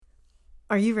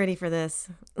Are you ready for this?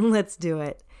 Let's do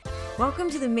it. Welcome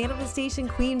to the Manifestation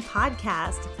Queen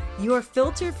podcast, your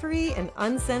filter-free and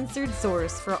uncensored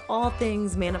source for all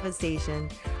things manifestation.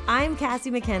 I'm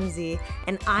Cassie McKenzie,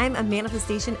 and I'm a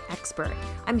manifestation expert.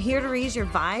 I'm here to raise your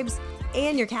vibes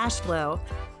and your cash flow.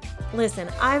 Listen,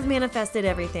 I've manifested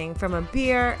everything from a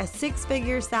beer, a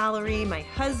six-figure salary, my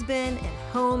husband, and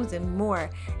homes, and more.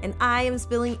 And I am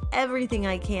spilling everything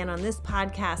I can on this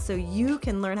podcast so you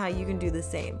can learn how you can do the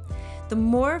same. The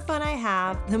more fun I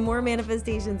have, the more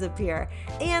manifestations appear,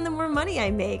 and the more money I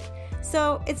make.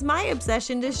 So it's my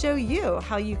obsession to show you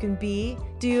how you can be,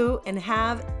 do, and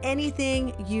have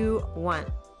anything you want.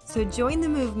 So join the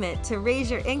movement to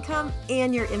raise your income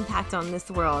and your impact on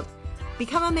this world.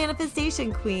 Become a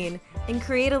manifestation queen and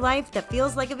create a life that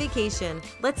feels like a vacation.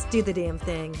 Let's do the damn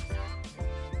thing.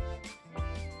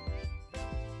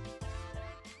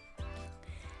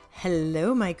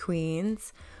 Hello, my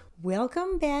queens.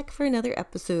 Welcome back for another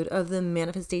episode of the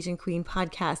Manifestation Queen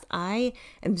podcast. I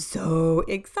am so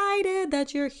excited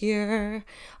that you're here.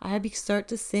 I start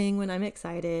to sing when I'm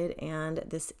excited, and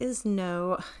this is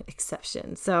no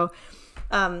exception. So,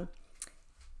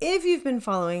 if you've been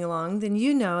following along, then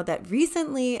you know that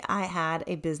recently I had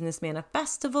a Business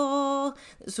Manifestival.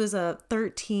 This was a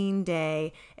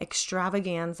 13-day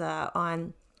extravaganza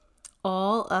on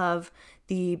all of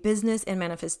the business and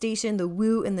manifestation, the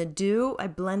woo and the do. I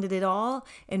blended it all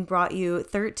and brought you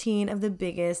 13 of the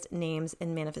biggest names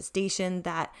in manifestation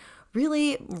that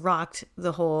really rocked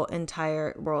the whole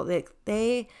entire world.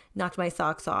 They knocked my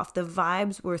socks off. The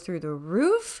vibes were through the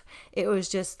roof. It was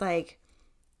just like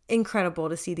incredible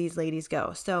to see these ladies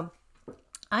go. So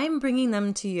I'm bringing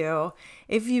them to you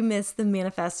if you missed the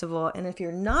Manifestival. And if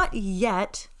you're not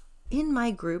yet in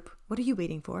my group, what are you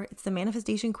waiting for? It's the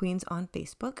Manifestation Queens on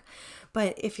Facebook.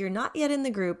 But if you're not yet in the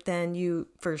group, then you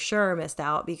for sure missed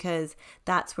out, because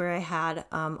that's where I had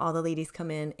all the ladies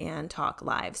come in and talk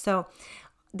live. So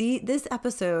this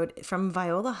episode from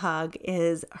Viola Hug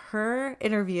is her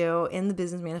interview in the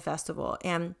Business Manifestival.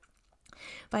 And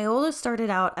Viola started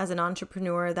out as an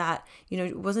entrepreneur that,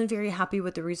 wasn't very happy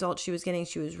with the results she was getting.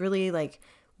 She was really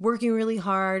working really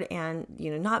hard and,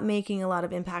 not making a lot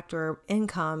of impact or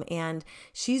income. And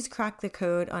she's cracked the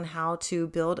code on how to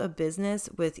build a business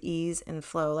with ease and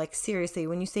flow. Like, seriously,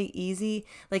 when you say easy,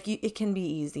 it can be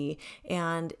easy.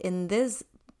 And in this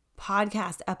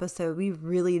podcast episode, we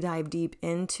really dive deep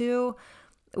into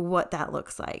what that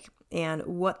looks like and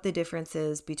what the difference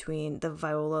is between the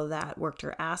Viola that worked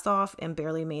her ass off and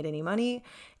barely made any money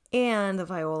and the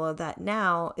Viola that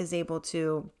now is able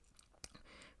to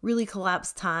really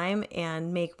collapse time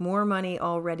and make more money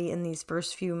already in these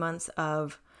first few months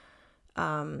of,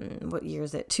 what year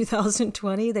is it?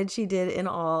 2020 than she did in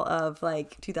all of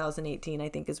 2018, I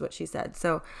think is what she said.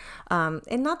 So,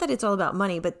 and not that it's all about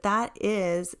money, but that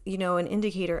is, an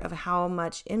indicator of how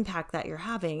much impact that you're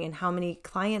having and how many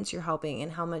clients you're helping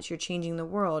and how much you're changing the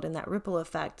world and that ripple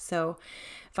effect. So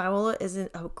Viola is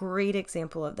a great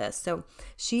example of this. So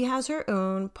she has her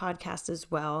own podcast as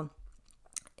well.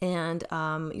 And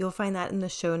you'll find that in the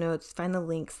show notes, find the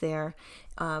links there.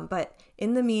 But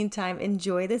in the meantime,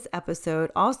 enjoy this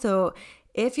episode. Also,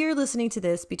 if you're listening to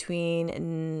this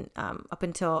between up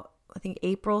until, I think,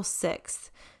 April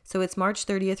 6th, so it's March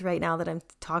 30th right now that I'm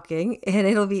talking, and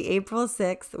it'll be April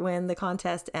 6th when the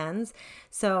contest ends.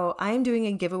 So I'm doing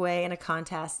a giveaway and a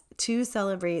contest to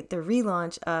celebrate the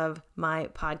relaunch of my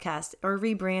podcast, or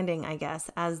rebranding, I guess,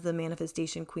 as the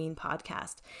Manifestation Queen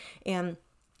podcast. And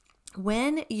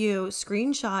when you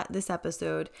screenshot this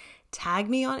episode, tag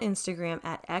me on Instagram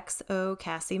at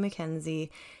 @XOCassieMcKenzie,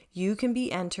 you can be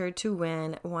entered to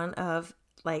win one of,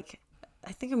 I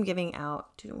think I'm giving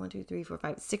out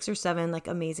 6 or 7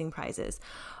 amazing prizes.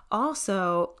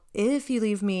 Also, if you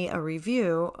leave me a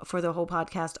review for the whole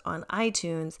podcast on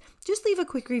iTunes, just leave a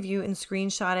quick review and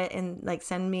screenshot it and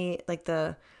send me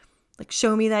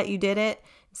show me that you did it.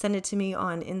 Send it to me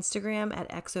on Instagram at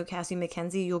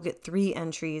 @XOCassieMcKenzie. You'll get 3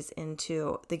 entries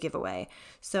into the giveaway.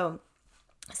 So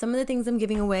some of the things I'm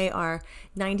giving away are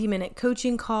 90-minute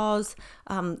coaching calls,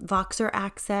 Voxer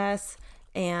access,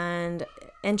 and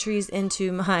entries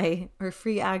into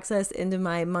free access into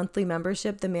my monthly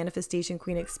membership, the Manifestation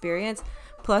Queen Experience.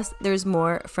 Plus, there's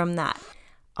more from that.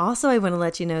 Also, I want to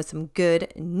let you know some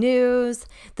good news.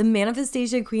 The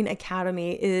Manifestation Queen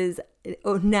Academy is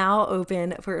now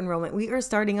open for enrollment. We are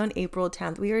starting on April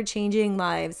 10th. We are changing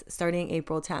lives starting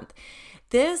April 10th.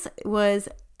 This was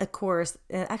a course,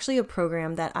 actually a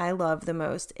program that I love the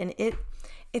most. And it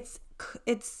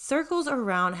circles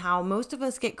around how most of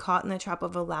us get caught in the trap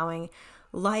of allowing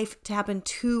life to happen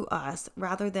to us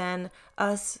rather than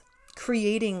us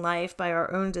creating life by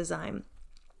our own design.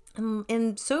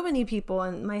 And so many people,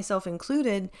 and myself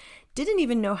included, didn't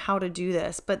even know how to do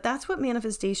this. But that's what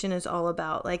manifestation is all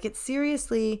about. Like, it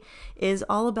seriously is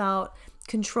all about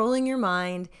controlling your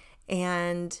mind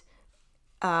and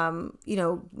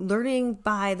learning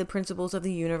by the principles of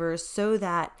the universe so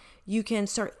that you can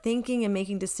start thinking and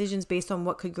making decisions based on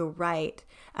what could go right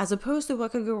as opposed to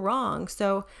what could go wrong.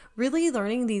 So, really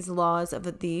learning these laws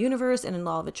of the universe and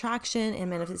law of attraction and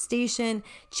manifestation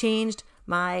changed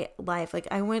my life. Like,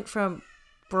 I went from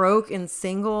broke and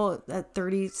single at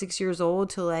 36 years old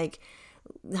to like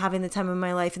having the time of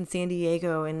my life in San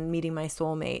Diego and meeting my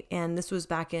soulmate. And this was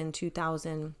back in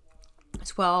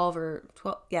 2012 or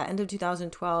 12, yeah, end of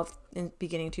 2012 and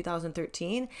beginning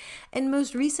 2013. And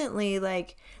most recently,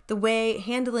 like the way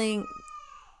handling,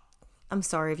 I'm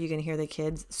sorry if you can hear the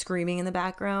kids screaming in the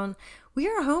background. We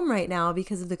are home right now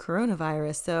because of the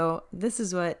coronavirus. So this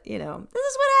is what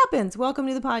happens. Welcome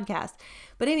to the podcast.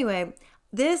 But anyway,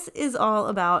 this is all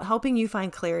about helping you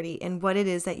find clarity in what it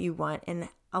is that you want and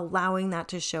allowing that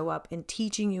to show up and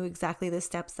teaching you exactly the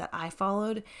steps that I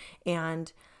followed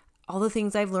and all the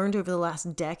things I've learned over the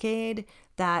last decade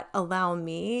that allow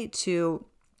me to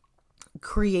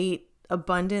create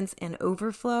abundance and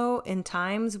overflow in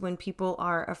times when people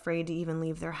are afraid to even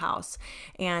leave their house.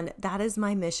 And that is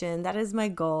my mission. That is my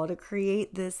goal, to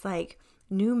create this like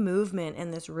new movement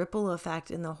and this ripple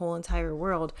effect in the whole entire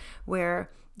world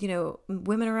where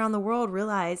women around the world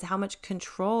realize how much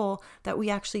control that we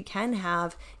actually can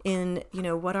have in,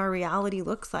 what our reality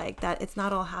looks like, that it's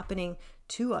not all happening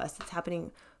to us, it's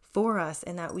happening for us,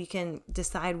 and that we can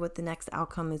decide what the next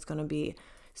outcome is going to be.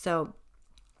 So,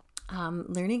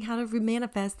 learning how to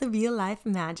manifest the real life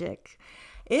magic.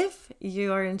 If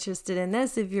you are interested in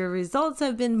this, if your results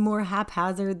have been more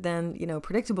haphazard than,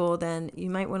 predictable, then you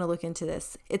might want to look into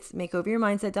this. It's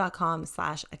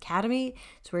makeoveryourmindset.com/academy.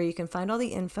 It's where you can find all the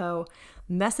info.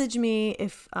 Message me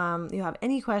if you have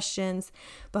any questions,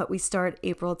 but we start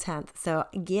April 10th. So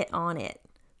get on it.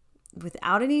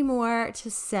 Without any more to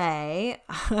say,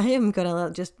 I am going to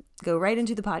just go right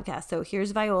into the podcast. So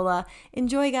here's Viola.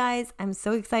 Enjoy, guys. I'm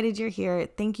so excited you're here.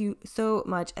 Thank you so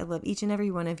much. I love each and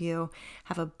every one of you.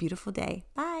 Have a beautiful day.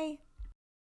 Bye.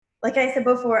 Like I said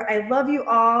before, I love you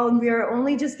all. And we are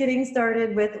only just getting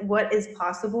started with what is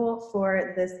possible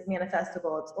for this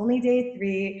manifestable. It's only day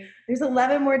 3. There's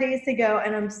 11 more days to go,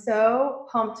 and I'm so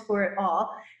pumped for it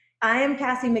all. I am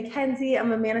Cassie McKenzie.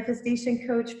 I'm a manifestation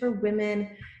coach for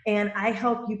women, and I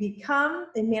help you become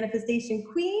a manifestation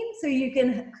queen so you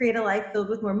can create a life filled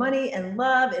with more money and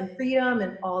love and freedom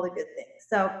and all the good things.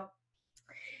 So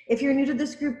if you're new to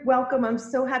this group, welcome. I'm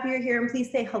so happy you're here, and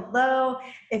please say hello.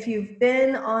 If you've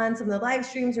been on some of the live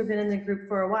streams or been in the group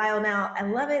for a while now, I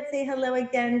love it. Say hello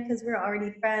again because we're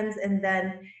already friends. And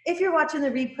then if you're watching the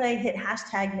replay, hit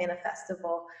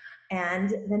 #manifestable. And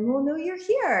then we'll know you're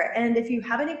here. And if you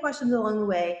have any questions along the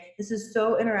way, this is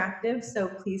so interactive, so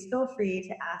please feel free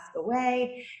to ask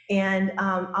away. And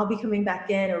I'll be coming back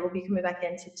in, or we'll be coming back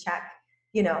in to check,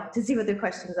 to see what the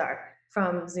questions are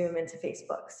from Zoom into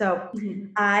Facebook. So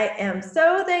I am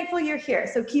so thankful you're here.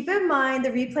 So keep in mind, the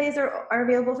replays are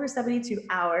available for 72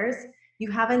 hours. You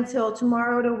have until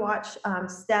tomorrow to watch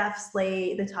Steph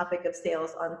slay the topic of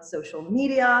sales on social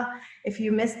media. If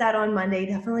you missed that on Monday,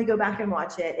 definitely go back and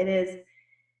watch it. It is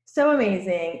so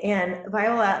amazing. And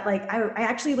Viola, like I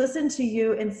actually listened to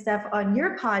you and Steph on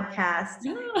your podcast,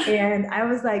 and I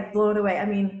was like blown away. I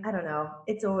mean, I don't know.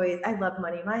 It's always, I love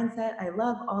money mindset. I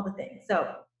love all the things.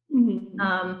 So,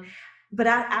 but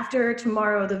after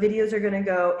tomorrow, the videos are going to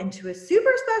go into a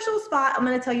super special spot. I'm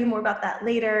going to tell you more about that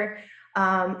later.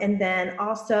 And then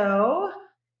also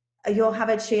you'll have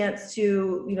a chance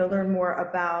to, learn more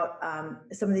about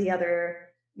some of the other,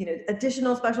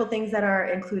 additional special things that are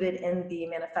included in the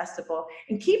manifestable.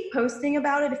 And keep posting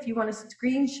about it. If you want to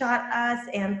screenshot us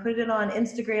and put it on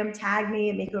Instagram, tag me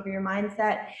at Make Over Your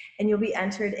Mindset, and you'll be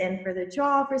entered in for the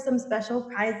draw for some special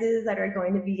prizes that are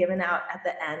going to be given out at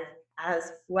the end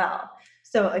as well.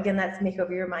 So again, that's Make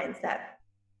Over Your Mindset.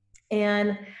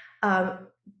 And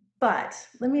but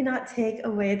let me not take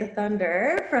away the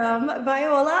thunder from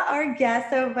Viola, our guest.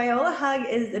 So Viola Hug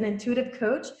is an intuitive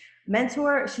coach,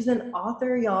 mentor. She's an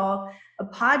author, y'all, a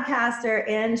podcaster,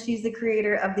 and she's the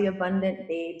creator of the Abundant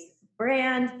Babes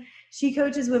brand. She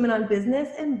coaches women on business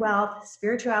and wealth,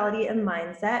 spirituality, and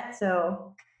mindset.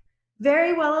 So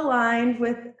very well aligned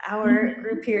with our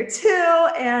group here too,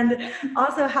 and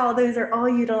also how those are all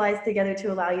utilized together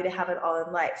to allow you to have it all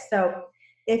in life. So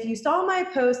if you saw my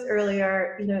post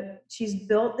earlier, she's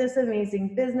built this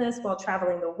amazing business while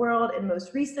traveling the world, and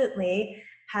most recently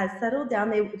has settled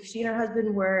down. She and her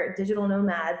husband were digital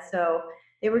nomads, so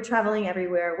they were traveling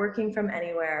everywhere, working from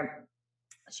anywhere.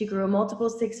 She grew a multiple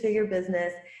six-figure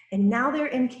business, and now they're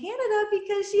in Canada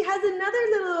because she has another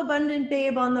little abundant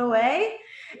babe on the way,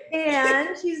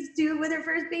 and she's due with her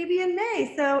first baby in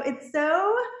May. So it's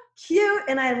so cute,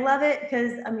 and I love it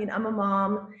because, I mean, I'm a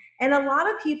mom, and a lot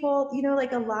of people, you know,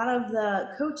 like a lot of the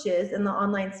coaches in the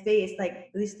online space, like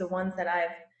at least the ones that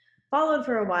I've followed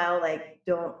for a while, like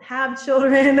don't have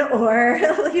children or,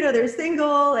 you know, they're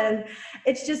single, and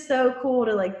it's just so cool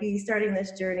to like be starting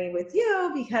this journey with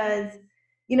you because,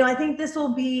 you know, I think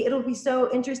it'll be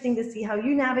so interesting to see how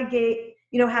you navigate,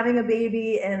 you know, having a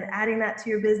baby and adding that to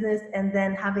your business, and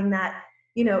then having that,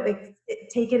 you know,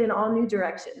 take it in all new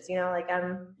directions, you know, like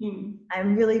I'm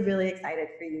really, really excited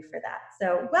for you for that.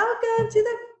 So welcome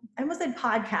to I almost said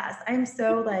podcast. I'm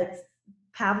so like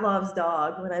Pavlov's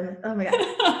dog when oh my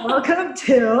God, welcome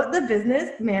to the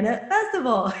Business Mana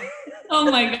Festival. Oh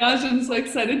my gosh, I'm so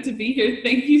excited to be here.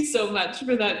 Thank you so much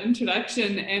for that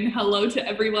introduction, and hello to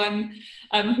everyone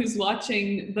who's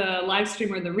watching the live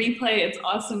stream or the replay. It's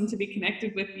awesome to be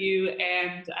connected with you,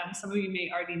 and some of you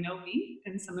may already know me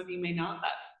and some of you may not,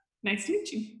 but nice to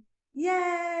meet you.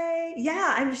 Yay.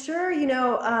 Yeah, I'm sure, you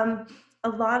know, a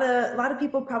lot of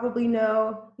people probably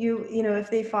know you, you know, if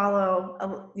they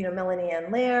follow, you know, Melanie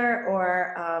Ann Lair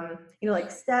or, you know,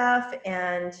 like Steph,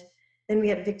 and then we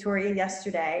had Victoria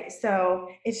yesterday. So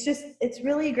it's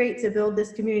really great to build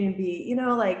this community and be, you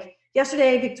know, like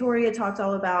yesterday, Victoria talked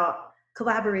all about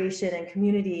collaboration and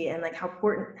community and like how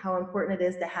important it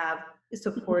is to have a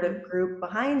supportive group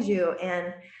behind you.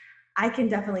 And I can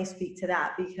definitely speak to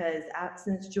that because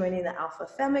since joining the Alpha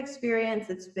Femme experience,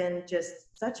 it's been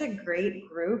just such a great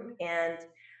group, and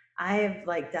I've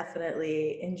like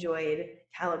definitely enjoyed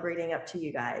calibrating up to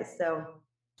you guys. So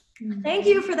thank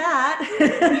you for that.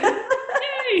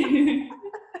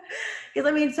 Because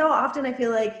I mean, so often I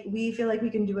feel like we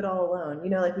can do it all alone, you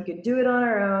know, like we can do it on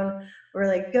our own. We're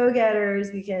like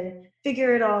go-getters, we can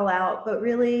figure it all out, but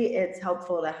really it's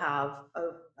helpful to have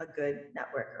a good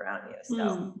network around you.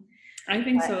 So I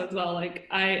think so as well. Like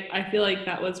I feel like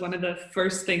that was one of the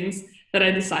first things that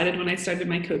I decided when I started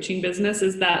my coaching business,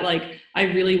 is that like I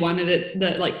really wanted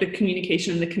the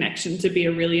communication and the connection to be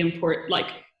a really important, like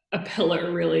a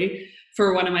pillar really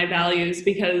for one of my values,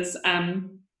 because I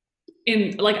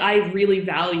really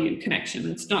value connection.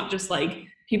 It's not just like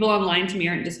people online to me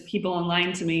aren't just people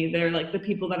online to me. They're like the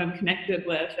people that I'm connected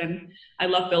with, and I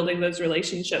love building those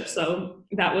relationships. So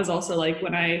that was also like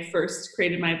when I first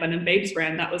created my Abundant Babes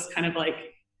brand, that was kind of like,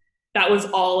 that was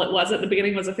all it was at the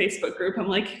beginning, was a Facebook group. I'm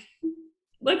like,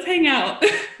 let's hang out.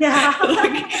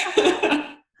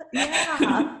 Yeah.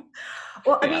 Yeah.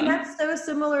 Well, I mean, that's so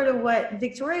similar to what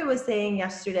Victoria was saying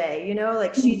yesterday, you know,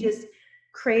 like she just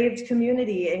craved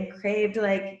community and craved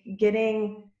like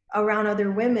getting around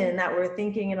other women that were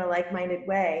thinking in a like-minded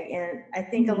way. And I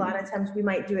think a lot of times we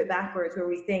might do it backwards, where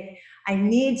we think, I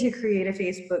need to create a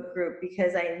Facebook group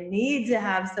because I need to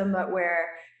have somewhat where,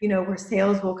 you know, where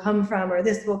sales will come from or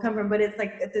this will come from, but it's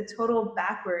like the total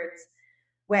backwards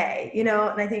way, you know.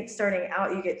 And I think starting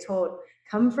out, you get told,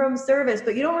 come from service,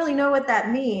 but you don't really know what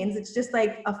that means. It's just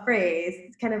like a phrase.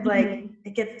 It's kind of like,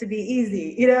 it gets to be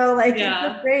easy, you know, like it's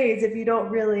a phrase if you don't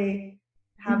really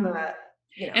have a,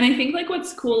 you know. And I think like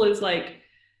what's cool is like,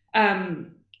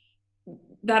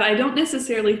 that I don't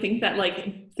necessarily think that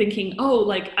like thinking, oh,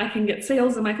 like I can get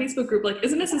sales in my Facebook group, like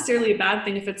isn't necessarily a bad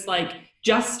thing if it's like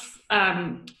just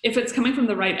if it's coming from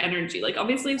the right energy. Like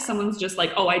obviously if someone's just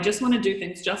like, oh, I just want to do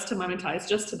things just to monetize,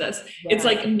 just to this, it's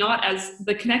like not as,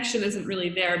 the connection isn't really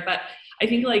there. But I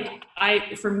think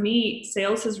like for me,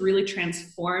 sales has really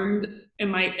transformed in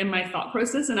my thought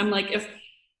process. And I'm like, if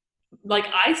like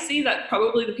I see that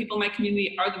probably the people in my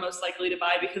community are the most likely to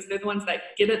buy because they're the ones that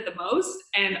get it the most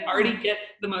and already get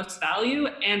the most value,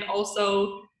 and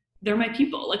also they're my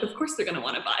people. Like of course they're going to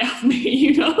want to buy off me,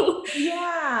 you know.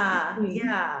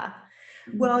 Yeah.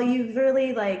 Well, you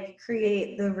really like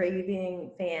create the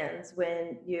raving fans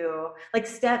when you like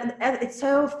Steph. It's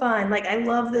so fun. Like I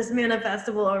love this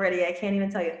manifestival already. I can't even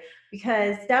tell you,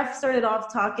 because Steph started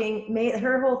off talking,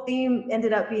 her whole theme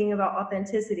ended up being about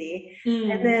authenticity.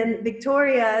 And then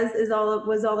Victoria's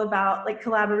was all about like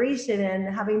collaboration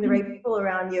and having the right people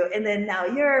around you. And then now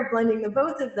you're blending the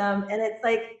both of them. And it's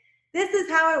like, this is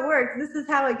how it works. This is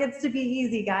how it gets to be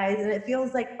easy, guys. And it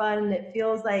feels like fun. It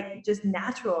feels like just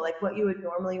natural, like what you would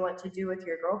normally want to do with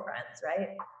your girlfriends, right?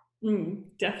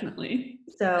 Definitely.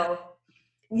 So,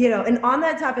 you know, and on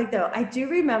that topic though, I do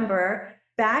remember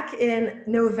back in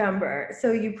November.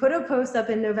 So you put a post up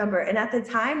in November, and at the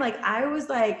time, like I was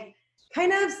like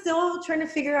kind of still trying to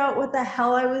figure out what the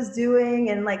hell I was doing.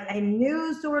 And like, I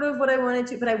knew sort of what I wanted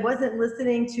to, but I wasn't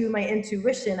listening to my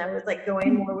intuition. I was like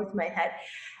going more with my head.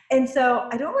 And so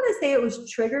I don't want to say it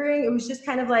was triggering. It was just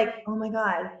kind of like, oh my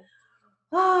God.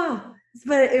 Oh,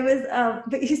 but it was,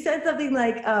 but you said something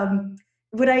like,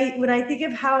 when I think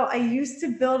of how I used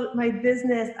to build my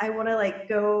business, I want to like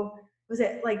go, was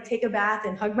it like take a bath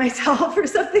and hug myself or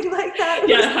something like that? It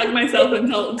was Yeah, hug myself and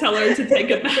tell her to take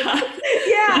a bath.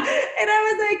 yeah. And I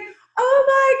was like, oh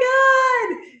my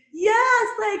God. Yes.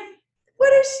 Like, what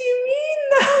does she mean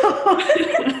though?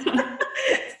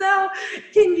 So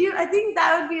can you, I think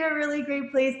that would be a really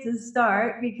great place to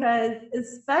start, because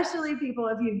especially people,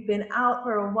 if you've been out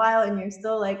for a while and you're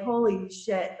still like, holy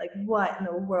shit, like what in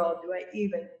the world do I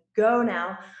even go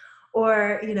now?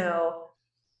 Or,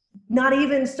 not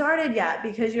even started yet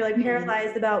because you're like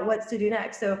paralyzed about what's to do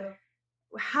next. So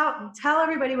how, tell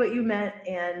everybody what you meant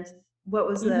and what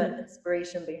was the Mhm.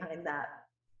 inspiration behind that?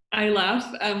 I laugh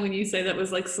when you say that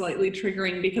was like slightly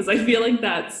triggering, because I feel like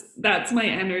that's my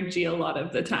energy a lot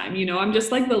of the time. I'm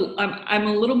just like I'm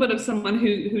a little bit of someone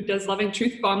who does loving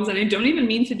truth bombs, and I don't even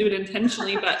mean to do it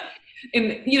intentionally, but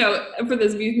for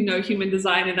those of you who know human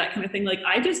design and that kind of thing, like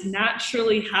I just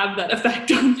naturally have that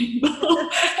effect on people.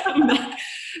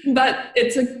 But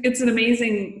it's an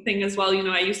amazing thing as well.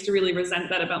 I used to really resent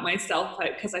that about myself,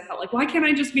 because I felt like, why can't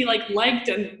I just be like liked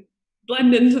and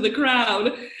blend into the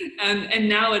crowd? And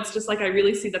now it's just like I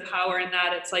really see the power in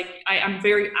that. It's like I'm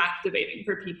very activating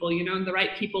for people, and the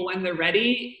right people when they're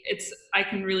ready. I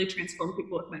can really transform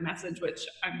people with my message, which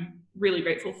I'm really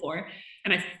grateful for.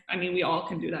 And I mean, we all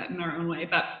can do that in our own way,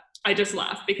 but I just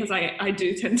laugh because I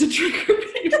do tend to trigger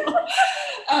people.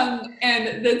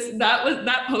 And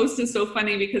that post is so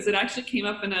funny because it actually came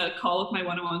up in a call with my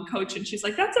one-on-one coach, and she's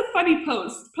like, "That's a funny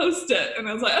post it." And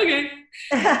I was like, "Okay."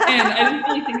 And I didn't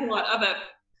really think a lot of it.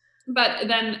 But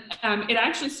then it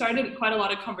actually started quite a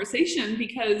lot of conversation,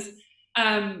 because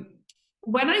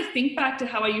when I think back to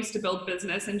how I used to build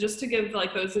business, and just to give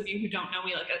like those of you who don't know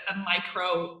me like a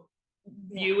micro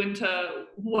view into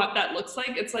what that looks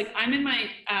like, it's like I'm in my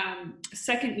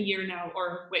second year now,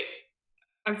 or wait,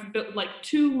 I've built like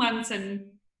 2 months and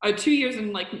 2 years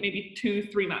and like maybe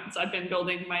 3 months I've been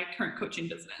building my current coaching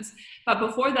business. But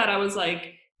before that, I was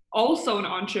like also an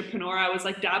entrepreneur. I was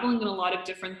like dabbling in a lot of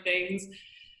different things.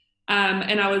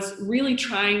 And I was really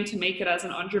trying to make it as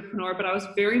an entrepreneur, but I was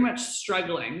very much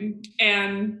struggling.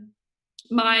 And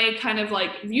my kind of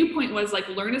like viewpoint was like,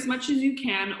 learn as much as you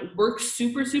can, work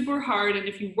super, super hard. And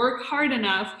if you work hard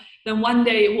enough, then one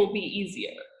day it will be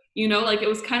easier. Like it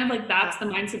was kind of like, that's the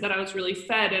mindset that I was really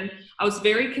fed. And I was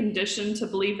very conditioned to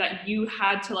believe that you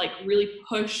had to like really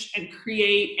push and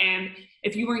create. And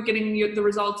if you weren't getting the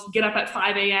results, get up at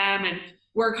 5 a.m. and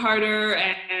work harder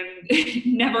and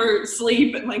never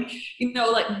sleep. And like,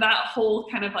 like that whole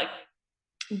kind of like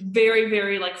very,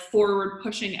 very like forward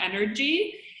pushing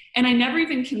energy. And I never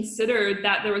even considered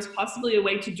that there was possibly a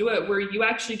way to do it where you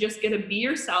actually just get to be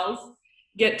yourself,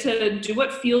 get to do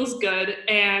what feels good,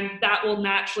 and that will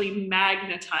naturally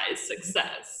magnetize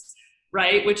success,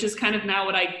 right? Which is kind of now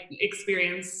what I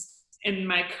experience in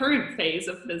my current phase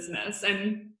of business.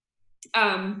 And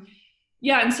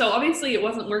yeah, and so obviously it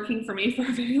wasn't working for me for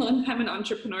a very long time in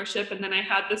entrepreneurship. And then I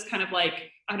had this kind of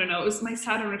like, I don't know, it was my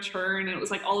Saturn return, and it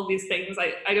was like all of these things.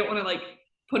 I don't want to like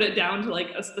put it down to like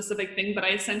a specific thing, but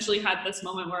I essentially had this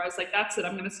moment where I was like, that's it,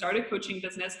 I'm going to start a coaching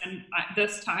business, and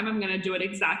this time I'm going to do it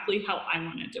exactly how I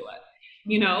want to do it.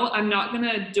 I'm not going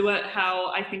to do it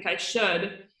how I think I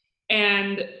should.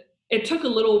 And it took a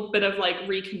little bit of like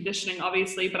reconditioning,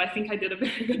 obviously, but I think I did a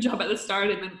very good job at the start.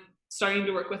 And then starting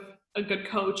to work with a good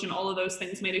coach and all of those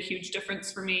things made a huge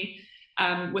difference for me,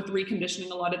 with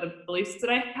reconditioning a lot of the beliefs that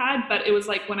I had. But it was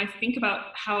like, when I think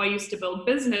about how I used to build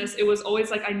business, it was always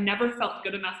like I never felt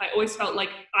good enough. I always felt like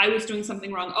I was doing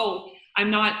something wrong. Oh, I'm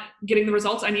not getting the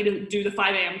results. I need to do the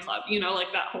 5 a.m. club,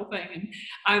 like that whole thing.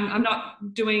 And I'm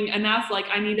not doing enough. Like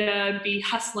I need to be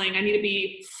hustling. I need to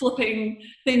be flipping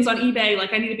things on eBay.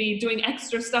 Like I need to be doing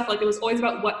extra stuff. Like it was always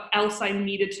about what else I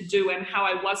needed to do and how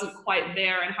I wasn't quite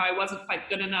there and how I wasn't quite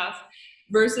good enough.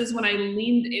 Versus when I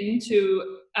leaned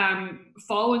into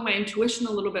following my intuition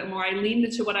a little bit more, I leaned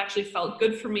into what actually felt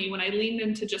good for me. When I leaned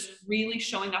into just really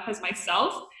showing up as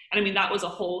myself, and I mean, that was a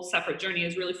whole separate journey,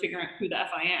 is really figuring out who the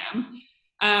F I am.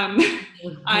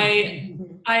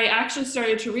 I actually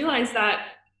started to realize that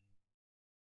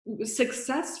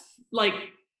success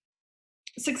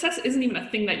isn't even a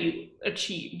thing that you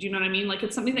achieve. Do you know what I mean? Like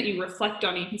it's something that you reflect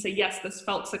on. And you can say, yes, this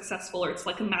felt successful, or it's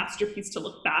like a masterpiece to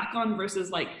look back on,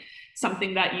 versus like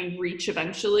something that you reach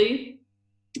eventually.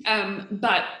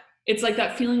 But it's like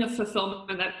that feeling of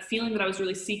fulfillment, that feeling that I was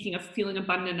really seeking, of feeling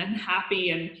abundant and happy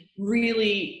and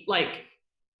really like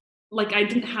like I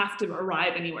didn't have to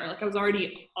arrive anywhere. Like I was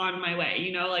already on my way,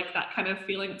 you know, like that kind of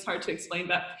feeling. It's hard to explain,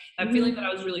 but that feeling that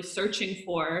I was really searching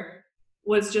for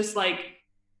was just like,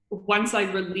 once I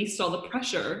released all the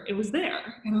pressure, it was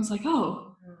there. And I was like,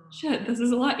 oh shit, this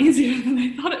is a lot easier than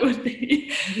I thought it would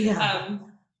be. Yeah.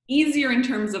 Easier in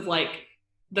terms of like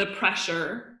the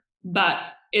pressure, but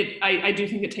I do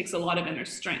think it takes a lot of inner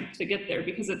strength to get there,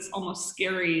 because it's almost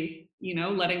scary, you know,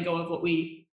 letting go of what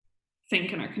we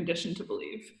think and are conditioned to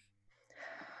believe.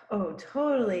 Oh,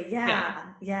 totally. Yeah. Yeah.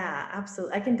 Yeah,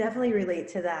 absolutely. I can definitely relate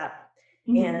to that.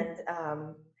 Mm-hmm.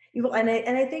 And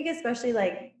and I think especially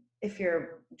like if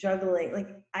you're juggling, like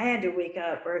I had to wake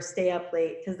up or stay up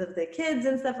late because of the kids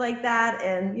and stuff like that.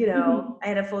 And Mm-hmm. I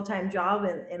had a full-time job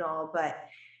and all, but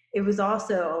it was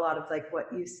also a lot of like what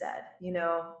you said,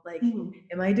 like, Mm-hmm.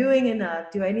 am I doing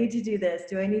enough? Do I need to do this?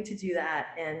 Do I need to do that?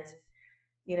 And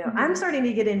I'm Mm-hmm. starting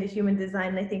to get into human design,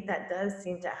 and I think that does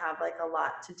seem to have like a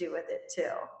lot to do with it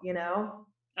too,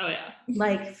 Oh yeah.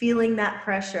 like feeling that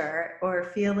pressure or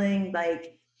feeling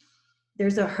like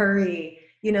there's a hurry,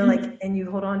 like, Mm-hmm. and you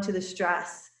hold on to the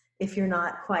stress if you're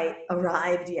not quite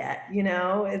arrived yet,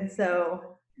 and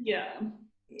so, Yeah.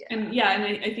 yeah. And yeah,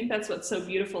 and I think that's what's so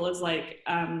beautiful is like,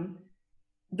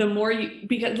 the more you,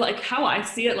 because like how I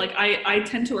see it, like I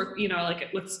tend to work, you know, like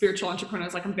with spiritual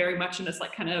entrepreneurs, like I'm very much in this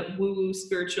like kind of woo woo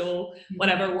spiritual Mhm.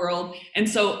 whatever world. And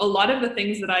so a lot of the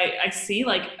things that I see,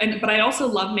 like, but I also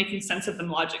love making sense of them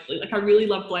logically. Like I really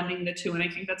love blending the two. And I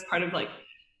think that's part of like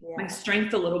my Yeah.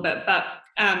 strength a little bit. But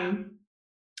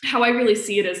how I really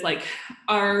see it is like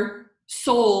our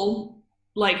soul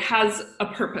like has a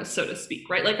purpose, so to speak,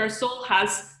 right? Like our soul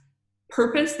has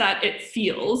purpose that it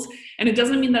feels, and it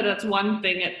doesn't mean that that's one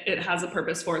thing it has a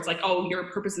purpose for. It's like, oh, your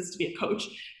purpose is to be a coach.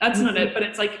 That's not it. Mhm. But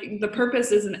it's like the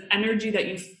purpose is an energy that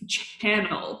you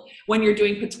channel when you're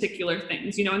doing particular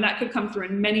things, you know, and that could come through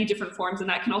in many different forms, and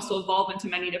that can also evolve into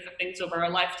many different things over a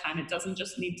lifetime. It doesn't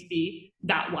just need to be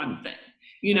that one thing,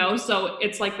 you know. So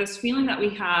it's like this feeling that we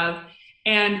have,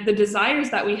 and the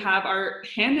desires that we have are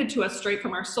handed to us straight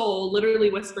from our soul, literally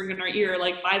whispering in our ear,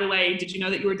 like, by the way, did you know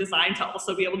that you were designed to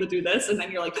also be able to do this? And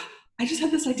then you're like, I just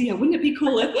had this idea. Wouldn't it be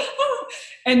cool if,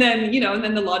 and then, you know, and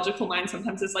then the logical mind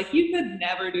sometimes is like, you could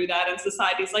never do that. And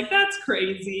society's like, that's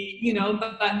crazy, you know,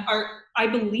 but I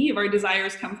believe our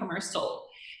desires come from our soul.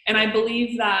 And I Yeah.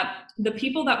 believe that the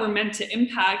people that we're meant to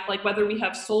impact, like whether we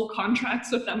have soul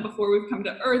contracts with them before we've come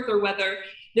to earth, or whether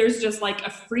there's just like a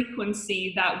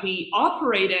frequency that we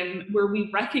operate in where we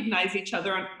recognize each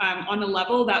other on a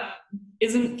level that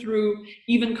isn't through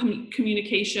even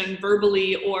communication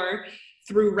verbally or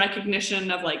through recognition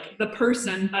of like the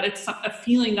person, but it's a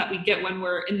feeling that we get when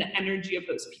we're in the energy of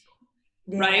those people,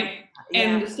 Yeah. right? Yeah.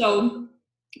 And so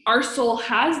our soul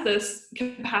has this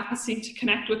capacity to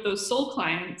connect with those soul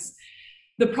clients.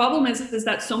 The problem is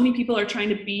that so many people are trying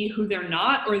to be who they're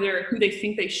not, or they're who they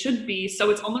think they should be. So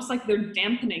it's almost like they're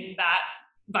dampening that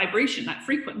vibration, that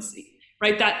frequency,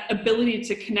 right? That ability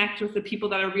to connect with the people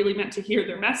that are really meant to hear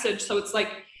their message. So it's like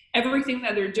everything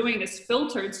that they're doing is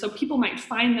filtered. So people might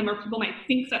find them, or people might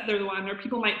think that they're the one, or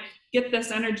people might get this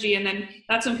energy. And then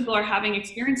that's when people are having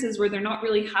experiences where they're not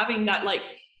really having that like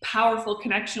powerful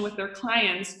connection with their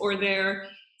clients, or they're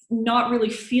not really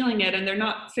feeling it, and they're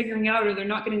not figuring out, or they're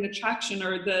not getting the traction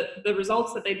or the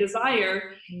results that they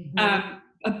desire. Mhm.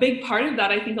 A big part of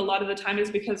that, I think, a lot of the time is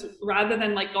because rather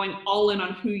than like going all in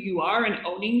on who you are and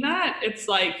owning that, it's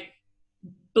like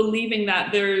believing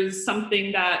that there's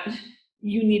something that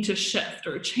you need to shift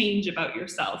or change about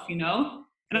yourself, you know.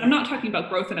 And I'm Yeah. not talking about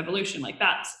growth and evolution, like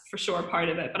that's for sure part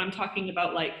of it, but I'm talking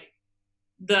about like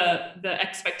the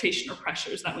expectation or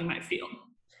pressures that we might feel.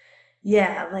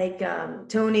 Yeah, like,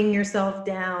 toning yourself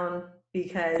down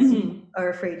because you Mm-hmm. are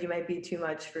afraid you might be too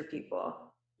much for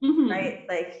people, Mm-hmm. right?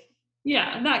 Like,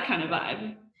 Yeah, that kind of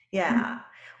vibe. yeah.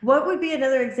 What would be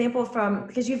another example from,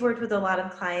 because you've worked with a lot of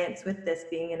clients with this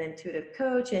being an intuitive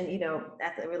coach and,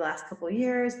 over the last couple of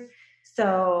years.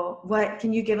 So what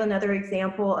can you give another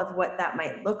example of what that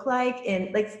might look like?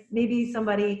 And like maybe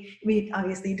somebody, I mean,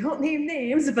 obviously don't name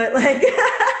names, but like,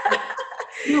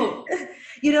 No.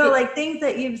 like things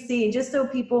that you've seen, just so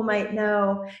people might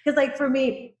know. Because like for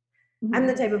me, I'm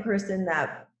the Mhm. type of person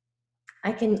that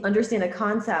I can understand a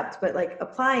concept, but like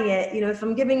applying it, if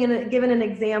I'm given an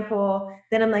example,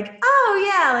 then I'm like,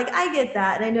 oh yeah, like I get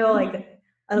that. And I know like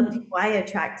Mhm. people Mhm. I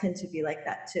attract tend to be like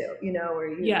that too, where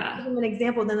you give Yeah. them an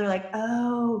example, then they're like,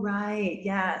 oh, right.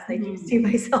 Yes. I do see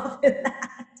Mhm. myself in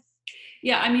that.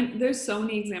 Yeah, I mean, there's so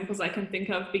many examples I can think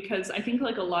of, because I think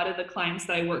like a lot of the clients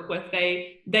that I work with,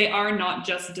 they are not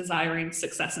just desiring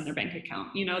success in their bank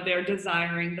account. You know, they're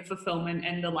desiring the fulfillment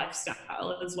and the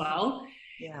lifestyle as well.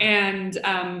 Yeah. And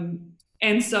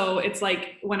And so it's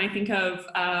like when I think of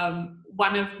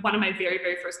one of my very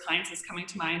very first clients is coming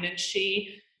to mind, and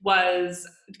she was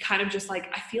kind of just like,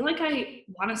 I feel like I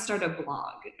want to start a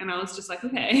blog, and I was just like,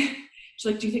 okay.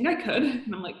 She's like, do you think I could?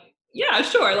 And I'm like, yeah,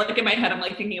 sure. Like in my head, I'm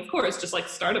like thinking, of course, just like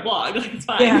start a blog, like it's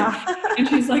fine. Yeah. And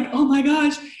she's like, oh my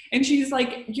gosh. And she's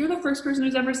like, you're the first person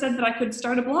who's ever said that I could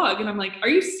start a blog. And I'm like, are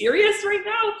you serious right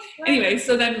now? Anyway,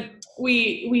 so then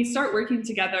we start working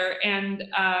together, and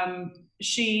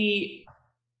she's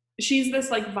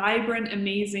this like vibrant,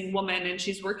 amazing woman, and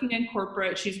she's working in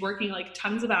corporate. She's working like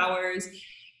tons of hours,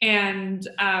 and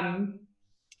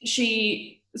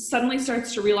she suddenly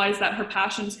starts to realize that her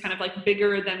passion's kind of like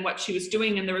bigger than what she was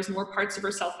doing, and there was more parts of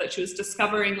herself that she was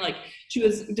discovering. Like she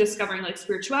was discovering like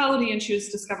spirituality, and she was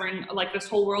discovering like this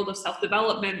whole world of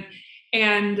self-development.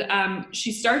 And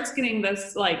she starts getting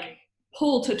this like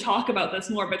pull to talk about this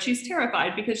more, but she's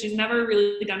terrified because she's never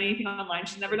really done anything online.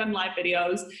 She's never done live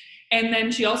videos. And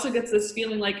then she also gets this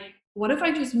feeling like, what if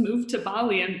I just moved to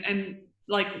Bali and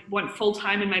like went full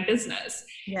time in my business?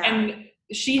 Yeah. And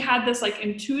she had this like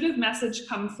intuitive message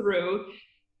come through,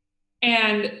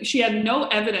 and she had no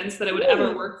evidence that it would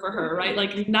ever work for her, right?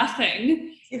 Like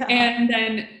nothing. Yeah. And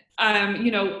then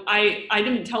I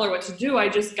didn't tell her what to do. I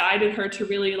just guided her to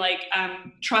really like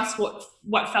trust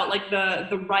what felt like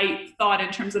the right thought in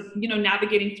terms of,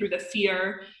 navigating through the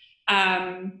fear.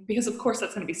 Because of course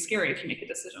that's going to be scary if you make a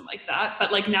decision like that,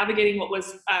 but like navigating what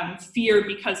was fear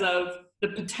because of the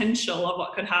potential of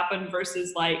what could happen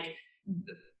versus like,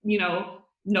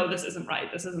 no, this isn't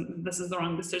right. This is the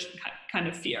wrong decision kind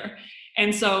of fear.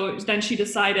 And so then she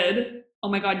decided, oh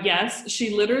my God, yes.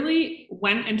 She literally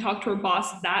went and talked to her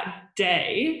boss that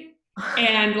day.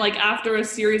 And like after a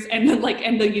series, and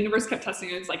the universe kept testing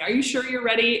her. It's like, are you sure you're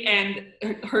ready? And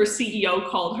her CEO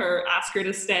called her, asked her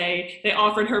to stay. They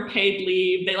offered her paid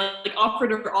leave. They like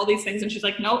offered her all these things. And she's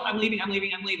like, no, I'm leaving.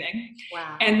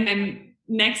 Wow. And then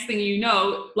next thing you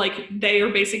know, like they are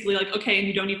basically like, okay, and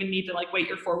you don't even need to like wait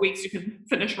your 4 weeks. You can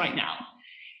finish right now.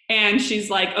 And she's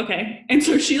like, okay. And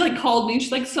so she like called me and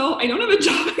she's like, so I don't have a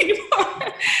job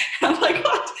anymore. And I'm like,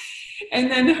 what? And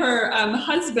then her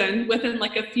husband, within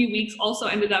like a few weeks, also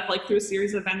ended up like through a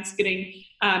series of events getting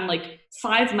like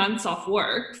 5 months off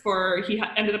work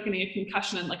ended up getting a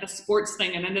concussion and like a sports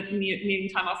thing, and ended up needing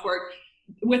time off work.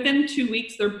 Within 2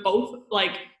 weeks, they're both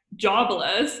like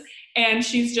jobless, and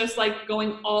she's just like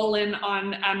going all in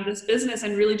on this business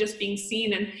and really just being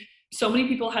seen. And so many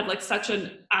people had like such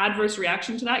an adverse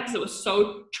reaction to that because it was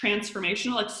so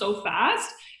transformational, like so fast.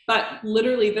 But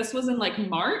literally this was in like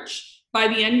March. By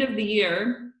the end of the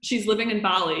year, she's living in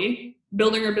Bali,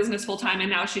 building her business full time. And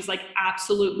now she's like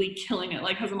absolutely killing it,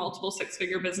 like has a multiple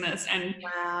 6-figure business. And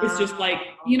it's just like,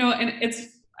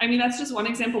 and that's just one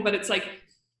example, but it's like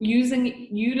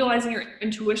utilizing your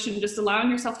intuition, just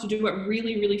allowing yourself to do what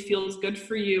really, really feels good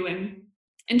for you, and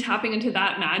tapping into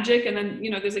that magic. And then,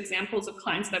 there's examples of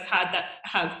clients that I've had that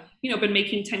have, been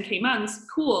making 10K months,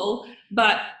 cool.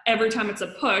 But every time it's a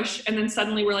push, and then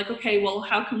suddenly we're like, okay, well,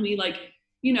 how can we like,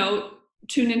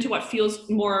 tune into what feels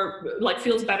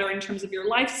better in terms of your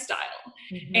lifestyle?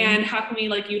 Mm-hmm. And how can we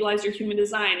like utilize your human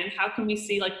design, and how can we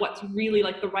see like what's really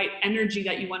like the right energy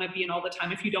that you want to be in all the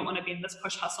time if you don't want to be in this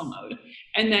push hustle mode?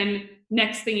 And then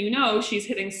next thing you know, she's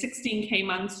hitting 16K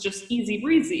months just easy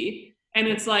breezy. And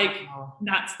it's like,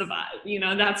 that's the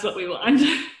vibe, that's what we want.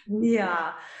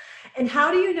 Yeah. And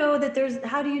how do you know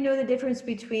the difference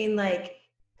between like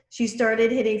she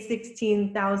started hitting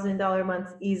 $16,000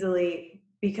 months easily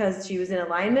because she was in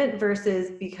alignment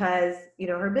versus because,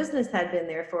 her business had been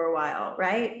there for a while,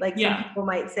 right? Like some people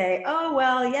might say, oh,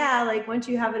 well, yeah, like once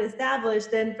you have it established,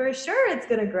 then for sure it's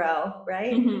going to grow,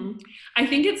 right? Mm-hmm. I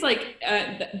think it's like,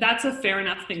 that's a fair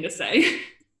enough thing to say.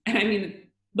 And I mean,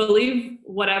 believe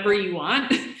whatever you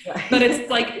want, but it's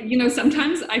like,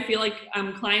 sometimes I feel like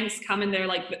clients come and they're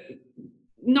like,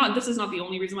 this is not the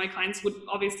only reason why clients would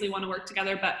obviously want to work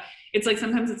together, but it's like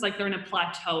sometimes it's like they're in a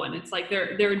plateau, and it's like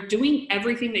they're doing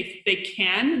everything they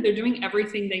can, they're doing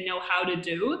everything they know how to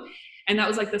do. And that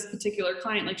was like this particular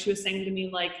client, like she was saying to me,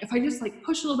 like, if I just like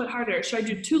push a little bit harder, should I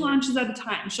do 2 launches at a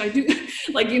time? Should I do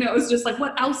like, it was just like,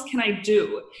 what else can I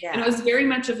do? Yeah. And it was very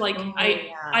much of like,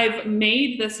 I've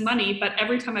made this money, but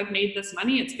every time I've made this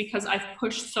money, it's because I've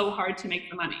pushed so hard to make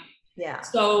the money. Yeah.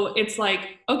 So it's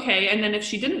like, okay. And then if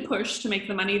she didn't push to make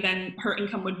the money, then her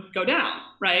income would go down,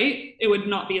 right? It would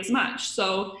not be as much.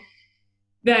 So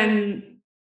then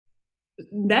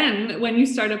when you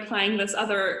start applying this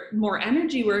other more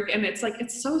energy work, and it's like,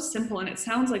 it's so simple and it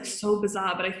sounds like so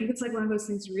bizarre, but I think it's like one of those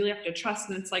things you really have to trust.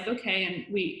 And it's like, okay. And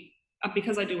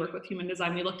because I do work with human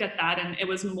design, we looked at that, and it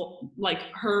was like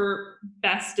her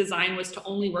best design was to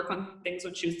only work on things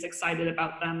when she was excited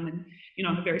about them, and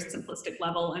on a very simplistic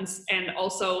level, and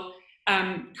also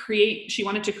create. She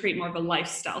wanted to create more of a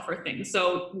lifestyle for things.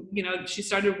 So she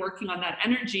started working on that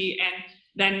energy, and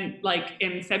then like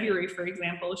in February, for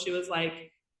example, she was like,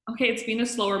 okay, it's been a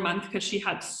slower month because she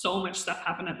had so much stuff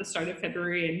happen at the start of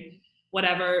February and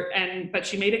whatever. But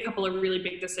she made a couple of really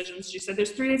big decisions. She said,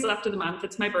 there's 3 days left of the month.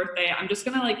 It's my birthday. I'm just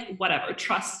going to like, whatever,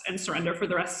 trust and surrender for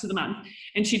the rest of the month.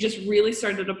 And she just really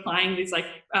started applying these like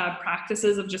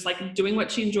practices of just like doing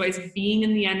what she enjoys, being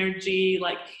in the energy,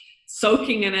 like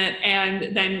soaking in it.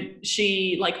 And then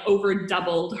she like over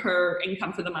doubled her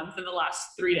income for the month in the last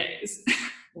 3 days.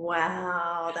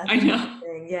 Wow, that's I know.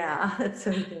 amazing. Yeah, that's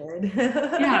so good.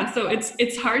 Yeah, so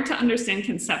it's hard to understand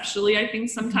conceptually, I think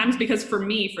sometimes, because for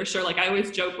me, for sure, like I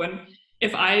always joke when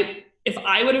if I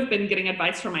would have been getting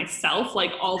advice for myself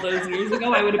like all those years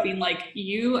ago, I would have been like,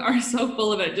 you are so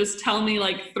full of it. Just tell me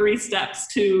like 3 steps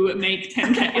to make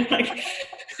 10K. Like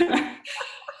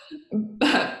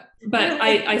but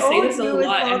Like, I the say old this a you was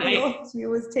lot, while and the old you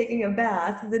was taking a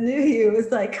bath. The new you was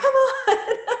like, come on.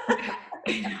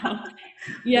 I know.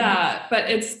 Yeah, but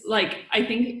it's like I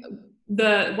think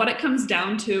what it comes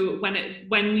down to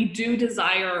when we do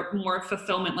desire more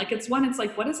fulfillment, like it's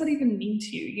like, what does that even mean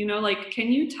to you? Like,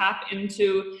 can you tap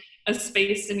into a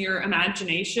space in your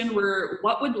imagination where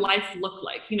what would life look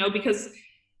like? Because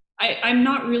I'm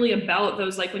not really about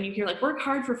those, like when you hear like work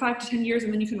hard for 5 to 10 years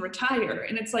and then you can retire,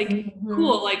 and it's like, Mm-hmm.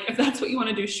 cool, like if that's what you want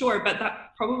to do, sure, but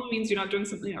that probably means you're not doing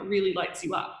something that really lights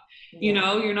you up.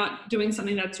 Yeah. You're not doing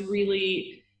something that's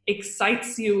really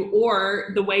excites you, or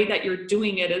the way that you're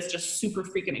doing it is just super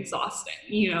freaking exhausting.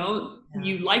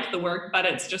 You like the work, but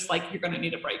it's just like you're going to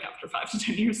need a break after 5 to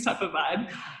 10 years type of vibe.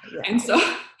 Yeah. And so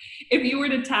if you were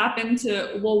to tap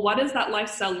into, well, what does that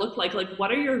lifestyle look like? Like,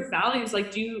 what are your values? Like,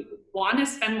 do you want to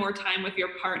spend more time with your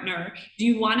partner? Do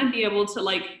you want to be able to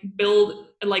like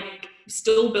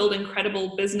still build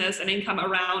incredible business and income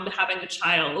around having a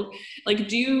child? Like,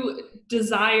 do you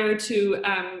desire to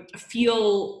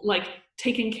feel like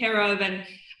taken care of and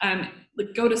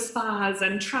like go to spas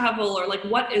and travel, or like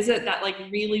what is it that like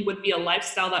really would be a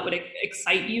lifestyle that would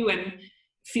excite you and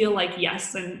feel like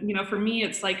yes? And for me,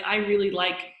 it's like I really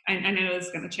like, and I know this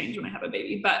is going to change when I have a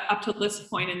baby, but up to this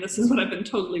point, and this is what I've been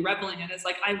totally reveling in, is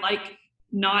like I like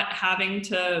not having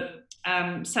to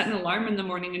set an alarm in the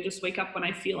morning and just wake up when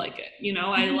I feel like it.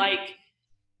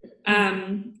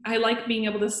 I like being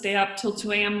able to stay up till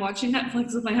 2 a.m. watching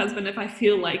Netflix with my husband if I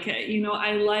feel like it.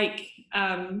 I like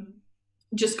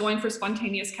just going for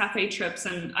spontaneous cafe trips,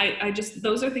 and I just,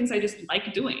 those are things I just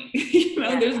like doing.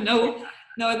 There's no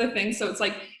other thing. So it's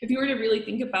like, if you were to really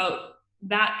think about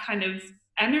that kind of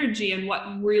energy and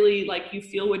what really like you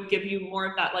feel would give you more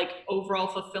of that like overall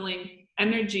fulfilling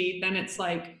energy, then it's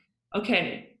like,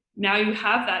 okay, now you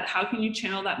have that, how can you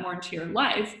channel that more into your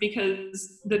life?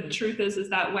 Because the truth is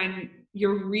that when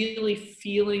you're really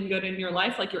feeling good in your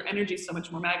life, like your energy is so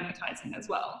much more magnetizing as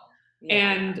well.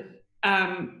 Yeah. And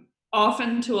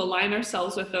often to align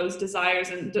ourselves with those desires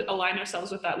and align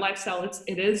ourselves with that lifestyle,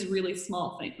 it is really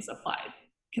small things applied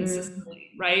consistently,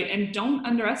 right? And don't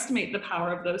underestimate the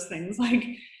power of those things. Like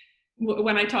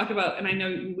when I talk about, and I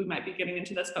know we might be getting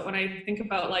into this, but when I think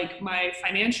about like my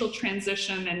financial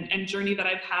transition and journey that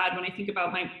I've had, when I think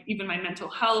about even my mental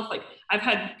health, like I've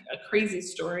had a crazy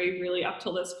story really up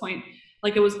till this point.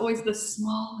 Like it was always the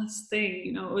smallest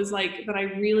thing, it was like that I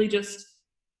really just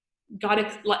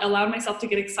allowed myself to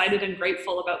get excited and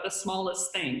grateful about the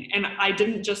smallest thing. And I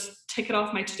didn't just tick it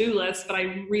off my to-do list, but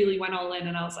I really went all in,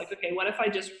 and I was like, okay, what if I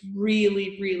just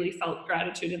really, really felt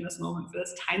gratitude in this moment for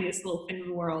this tiniest little thing in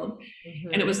the world?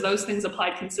 Mm-hmm. And it was those things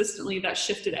applied consistently that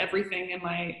shifted everything in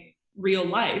my real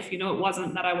life. It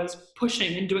wasn't that I was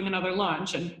pushing and doing another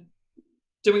launch and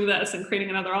doing this and creating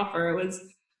another offer. It was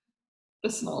the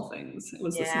small things. It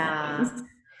was the small things.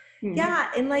 Yeah,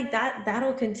 and like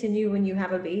that'll continue when you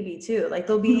have a baby too. Like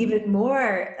there'll be even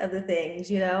more of the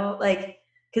things, like,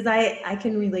 because I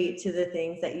can relate to the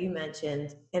things that you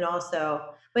mentioned, and also,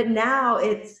 but now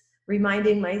it's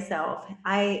reminding myself,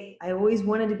 I always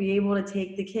wanted to be able to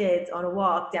take the kids on a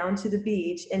walk down to the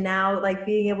beach, and now like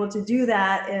being able to do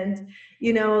that, and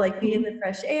like be in the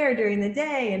fresh air during the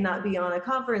day and not be on a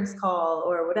conference call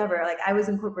or whatever. Like I was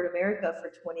in corporate America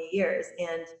for 20 years,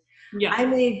 and yeah. I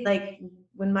made like,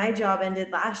 when my job ended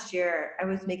last year, I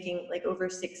was making like over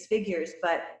 6 figures,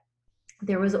 but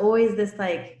there was always this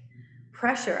like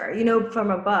pressure,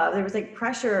 from above. There was like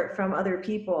pressure from other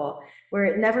people where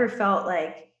it never felt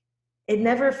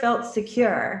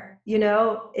secure,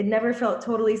 it never felt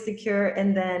totally secure.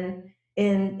 And then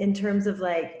in terms of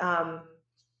like,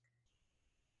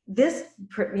 this,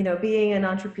 being an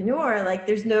entrepreneur, like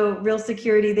there's no real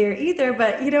security there either,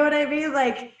 but you know what I mean?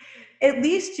 Like, at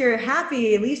least you're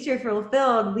happy, at least you're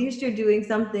fulfilled, at least you're doing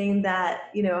something that,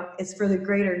 is for the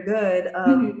greater good of,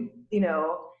 Mhm. you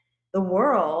know, the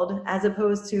world, as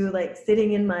opposed to like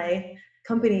sitting in my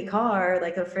company car,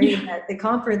 like afraid Yeah. that the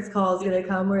conference call is going to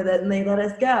come or that they let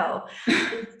us go.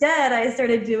 Instead, I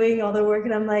started doing all the work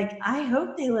and I'm like, I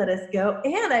hope they let us go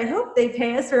and I hope they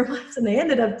pay us for months. And they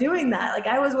ended up doing that. Like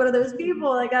I was one of those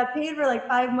people that got paid for like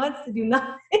 5 months to do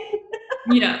nothing,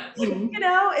 Yeah. Mhm.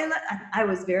 and I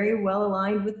was very well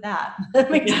aligned with that. Let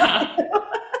me tell Yeah. you.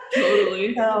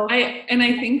 Totally. So, I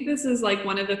think this is like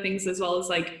one of the things as well as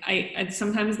like and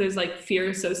sometimes there's like fear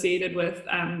associated with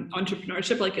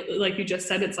entrepreneurship. Like you just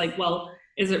said, it's like, well,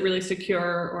 is it really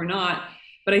secure or not?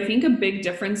 But I think a big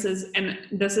difference is, and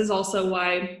this is also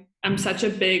why I'm such a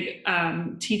big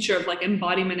teacher of like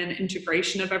embodiment and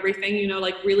integration of everything.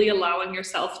 Like really allowing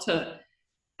yourself to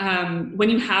when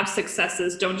you have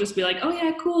successes, don't just be like, oh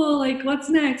yeah, cool, like what's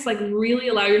next? Like really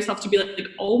allow yourself to be like,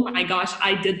 oh my gosh,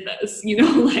 I did this,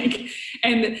 like,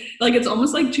 and like it's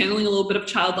almost like channeling a little bit of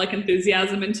childlike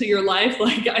enthusiasm into your life.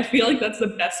 Like I feel like that's the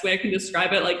best way I can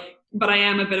describe it. Like, but I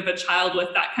am a bit of a child with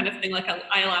that kind of thing. Like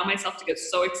I allow myself to get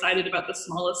so excited about the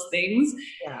smallest things.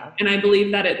 yeah. And I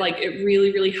believe that it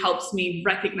really, really helps me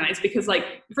recognize, because like,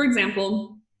 for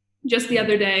example, just the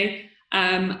other day,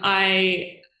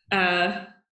 I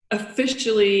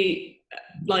officially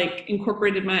like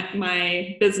incorporated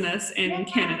my business in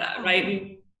Canada, right?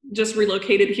 We just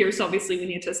relocated here, so obviously we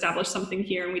need to establish something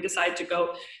here, and we decided to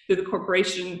go through the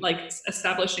corporation, like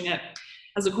establishing it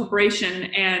as a corporation.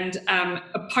 And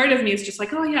a part of me is just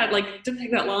like, oh yeah, like it didn't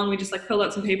take that long. We just like filled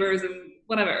out some papers and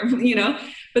whatever,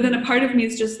 But then a part of me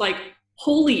is just like,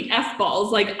 holy F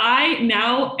balls. Like I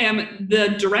now am the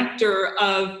director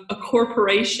of a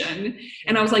corporation.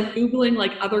 And I was like Googling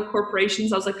like other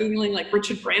corporations. I was like Googling like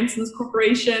Richard Branson's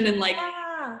corporation and like,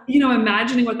 Yeah.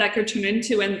 imagining what that could turn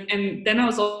into. And then I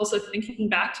was also thinking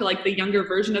back to like the younger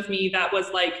version of me that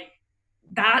was like,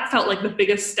 that felt like the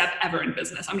biggest step ever in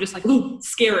business. I'm just like, oh,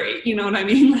 scary. You know what I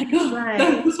mean? Like, oh, the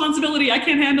Right. responsibility, I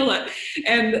can't handle it.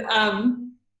 And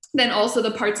then also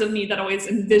the parts of me that always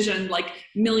envisioned like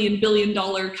 $1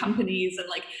 billion companies and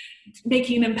like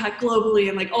making an impact globally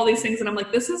and like all these things. And I'm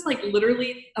like, this is like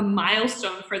literally a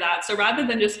milestone for that. So rather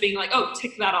than just being like, oh,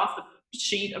 tick that off the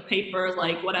sheet of paper,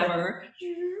 like whatever,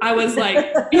 I was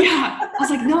like, yeah, I was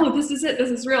like, no, this is it. This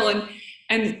is real.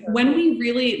 And when we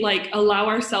really like allow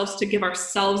ourselves to give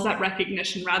ourselves that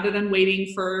recognition rather than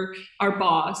waiting for our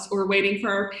boss or waiting for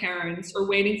our parents or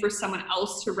waiting for someone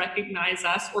else to recognize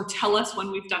us or tell us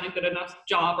when we've done a good enough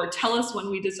job or tell us when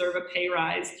we deserve a pay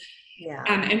rise. Yeah.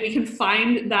 And we can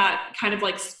find that kind of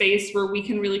like space where we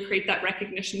can really create that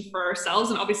recognition for ourselves.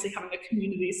 And obviously having a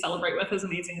community to celebrate with is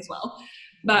amazing as well.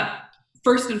 But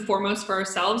first and foremost for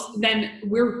ourselves, then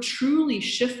we're truly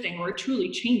shifting, we're truly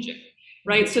changing,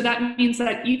 right? So that means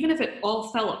that even if it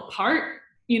all fell apart,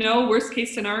 worst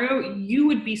case scenario, you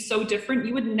would be so different.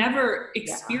 You would never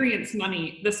experience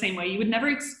money the same way. You would never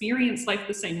experience life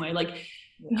the same way. Like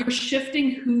you're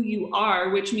shifting who you are,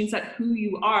 which means that who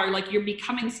you are, like you're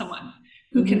becoming someone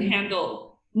who can handle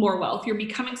more wealth. You're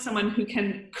becoming someone who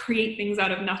can create things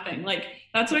out of nothing. Like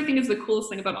that's what I think is the coolest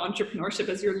thing about entrepreneurship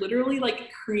is you're literally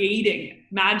like creating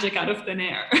magic out of thin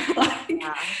air.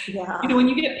 Like, when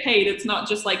you get paid, it's not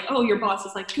just like, oh, your boss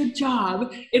is like, good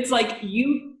job. It's like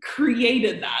you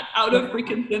created that out of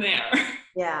freaking thin air.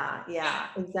 Yeah,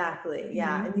 exactly.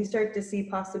 Yeah. And you start to see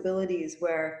possibilities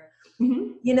where,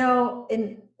 Mm-hmm.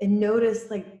 And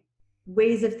notice like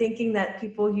ways of thinking that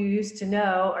people you used to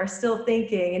know are still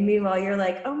thinking. And meanwhile, you're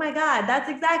like, oh my God, that's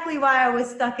exactly why I was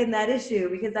stuck in that issue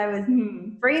because I was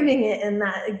framing it in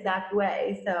that exact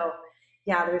way. So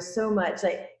yeah, there's so much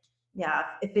like, yeah,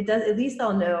 if it does, at least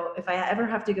I'll know if I ever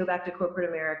have to go back to corporate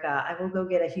America, I will go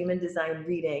get a human design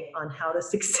reading on how to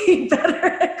succeed better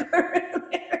at corporate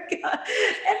America.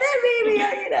 And then maybe,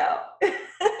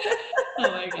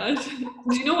 Oh my gosh.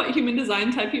 Do you know what human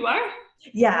design type you are?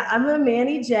 Yeah, I'm a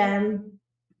Manny Gem.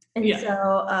 And Yeah.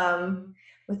 so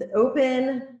with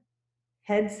open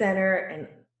head center and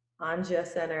Anja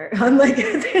center, I'm like,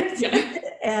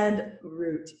 and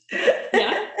root.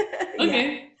 Yeah.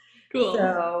 Okay. Cool.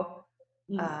 So,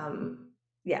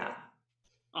 yeah.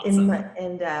 Awesome.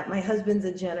 My husband's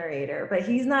a generator, but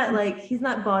he's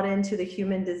not bought into the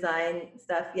human design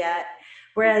stuff yet.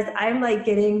 Whereas I'm like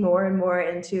getting more and more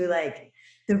into like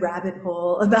the rabbit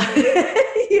hole about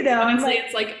it, Honestly,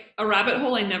 it's like a rabbit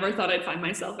hole I never thought I'd find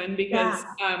myself in because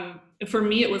for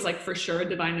me, it was like for sure a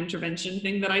divine intervention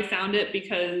thing that I found it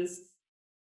because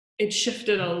it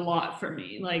shifted a lot for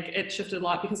me. Like it shifted a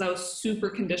lot because I was super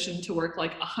conditioned to work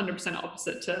like 100%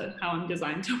 opposite to how I'm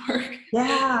designed to work.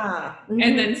 Yeah.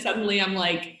 And then suddenly I'm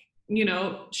like, you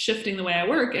know, shifting the way I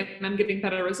work and I'm getting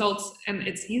better results and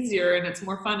it's easier and it's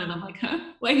more fun. And I'm like, huh,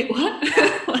 wait, what?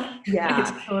 Yeah. Like, right.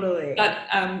 Yeah, totally. But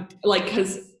like,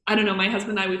 cause I don't know, my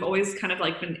husband and I, we've always kind of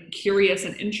like been curious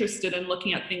and interested in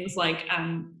looking at things like,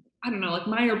 I don't know, like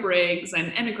Myers-Briggs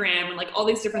and Enneagram and like all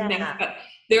these different things. Yeah. But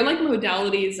they're like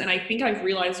modalities. And I think I've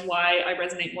realized why I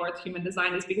resonate more with human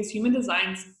design is because human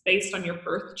design's based on your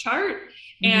birth chart.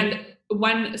 Mhm. And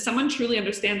when someone truly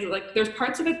understands it, like there's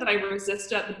parts of it that I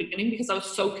resisted at the beginning because I was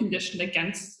so conditioned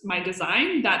against my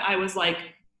design that I was like,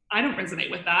 I don't resonate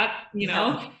with that, you Yeah.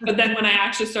 know? But then when I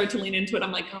actually start to lean into it,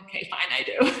 I'm like, okay, fine, I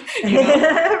do, you know?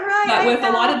 Right, But I with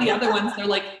a lot of the other know. ones,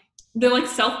 they're like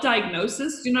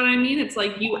self-diagnosis. Do you know what I mean? It's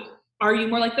like are you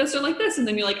more like this or like this? And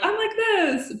then you're like, I'm like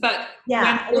this. But when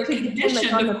Yeah, and it we're could depend like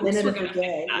conditioned, on the of course minute we're of the gonna think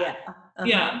day. that. Yeah. Uh-huh.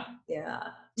 Yeah. Yeah.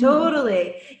 Mm-hmm.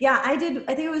 Totally. Yeah, I think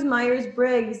it was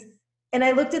Myers-Briggs. And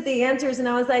I looked at the answers and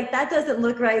I was like, that doesn't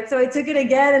look right. So I took it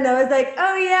again and I was like,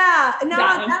 oh yeah, That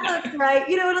now one's that looks better. right.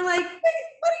 You know, and I'm like, wait,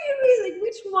 what do you mean? Like,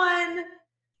 which one?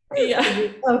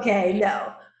 Yeah. Okay,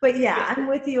 no. But Yeah. yeah, I'm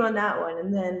with you on that one.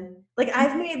 And then like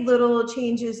I've made little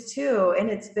changes too, and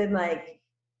it's been like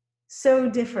so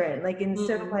different, like in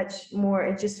so Mm-hmm. much more,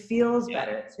 it just feels Yeah.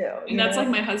 better too, And you that's know?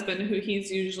 like my husband, who he's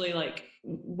usually like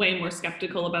way more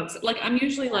skeptical about. Like I'm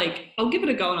usually Yeah. like, I'll give it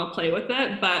a go and I'll play with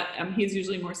it, but he's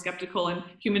usually more skeptical. And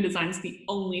human design is the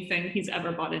only thing he's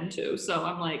ever bought into. So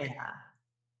I'm like, Yeah.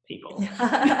 people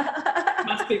Yeah.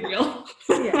 must be real.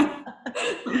 Yeah.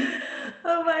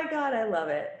 Oh my God, I love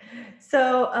it.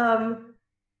 So,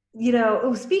 you know,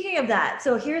 oh, speaking of that,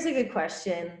 so here's a good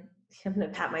question. I'm gonna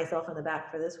pat myself on the back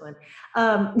for this one.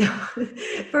 Um,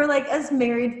 for like us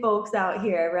married folks out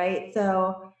here, right?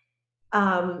 So,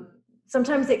 um,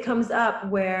 sometimes it comes up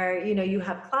where, you know, you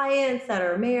have clients that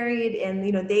are married and,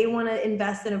 you know, they want to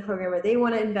invest in a program or they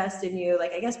want to invest in you.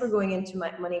 Like, I guess we're going into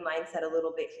my money mindset a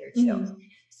little bit here too. Mm-hmm.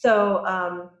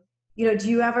 So, you know, do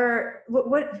you ever,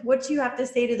 what do you have to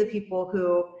say to the people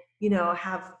who, you know,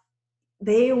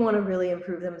 they want to really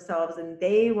improve themselves and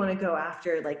they want to go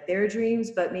after like their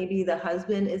dreams, but maybe the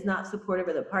husband is not supportive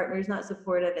or the partner's not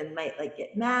supportive and might like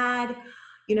get mad,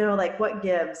 you know, like what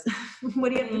gives? What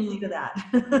do you have to say to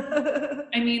Mm. that?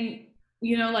 I mean,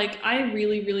 you know, like I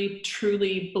really, really,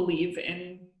 truly believe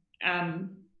in um,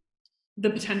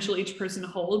 the potential each person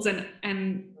holds,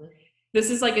 and this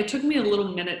is like it took me a little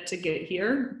minute to get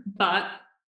here, but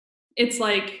it's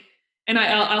like, and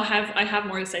I have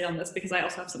more to say on this because I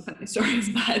also have some funny stories,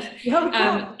 but Yo, cool.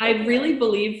 I Go for it. really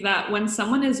believe that when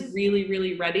someone is really,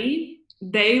 really ready,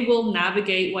 they will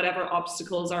navigate whatever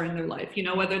obstacles are in their life, you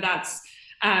know, whether that's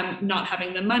not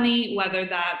having the money, whether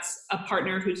that's a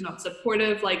partner who's not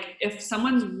supportive. Like if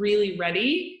someone's really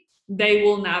ready, they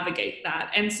will navigate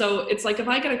that. And so it's like if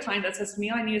I get a client that says to me,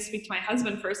 oh, I need to speak to my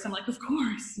husband first, I'm like, of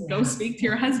course, go Yeah. speak to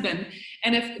your husband.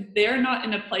 And if they're not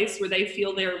in a place where they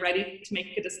feel they're ready to make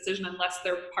a decision unless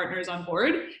their partner is on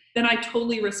board, then I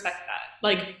totally respect that.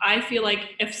 Like I feel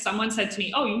like if someone said to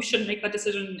me, oh, you shouldn't make that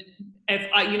decision, if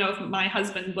I, you know, if my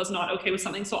husband was not okay with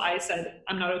something, so I said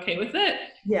I'm not okay with it, and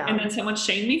Yeah. then someone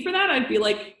shamed me for that, I'd be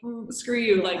like, screw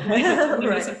you. Like my Yeah. husband's the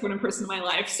most Right. important person in my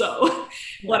life, so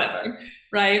Yeah. whatever,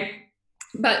 right?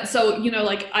 But so, you know,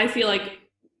 like I feel like,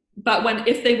 but when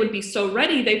if they would be so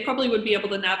ready, they probably would be able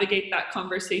to navigate that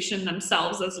conversation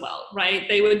themselves as well, right?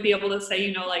 They would be able to say,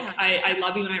 you know, like Yeah. I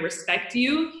love you and I respect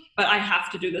you, but I have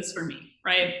to do this for me,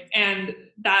 right? And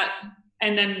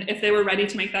then if they were ready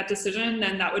to make that decision,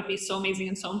 then that would be so amazing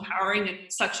and so empowering and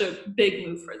such a big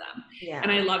move for them. And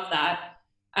Yeah. I love that.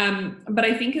 But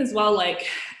I think as well, like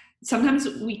sometimes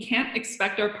we can't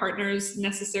expect our partners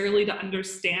necessarily to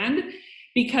understand,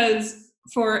 because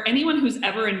for anyone who's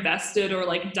ever invested or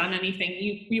like done anything,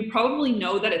 you probably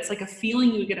know that it's like a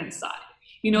feeling you get inside.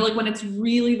 You know, like when it's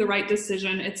really the right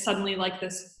decision, it's suddenly like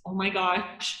this, oh my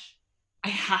gosh, I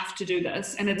have to do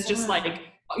this. And it's just Yeah. like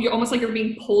you're almost like you're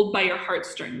being pulled by your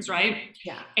heartstrings, right?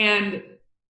 Yeah. And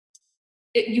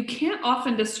you can't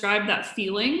often describe that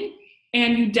feeling,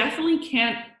 and you definitely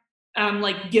can't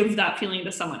like give that feeling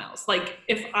to someone else. Like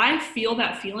if I feel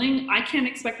that feeling, I can't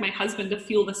expect my husband to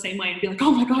feel the same way and be like,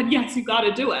 oh my God, yes, you got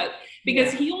to do it,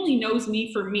 because Yeah. he only knows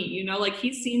me for me, you know, like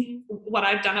he's seen what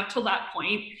I've done up till that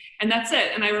point, and that's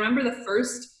it. And I remember the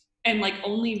first and like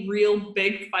only real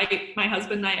big fight my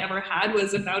husband and I ever had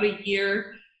was about a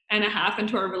year and a half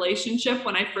into our relationship,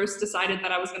 when I first decided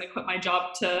that I was going to quit my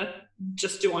job to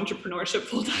just do entrepreneurship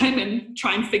full time and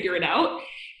try and figure it out.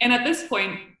 And at this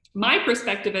point, my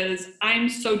perspective is I'm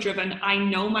so driven. I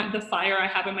know the fire I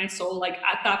have in my soul. Like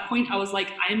at that point, I was like,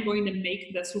 I'm going to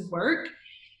make this work.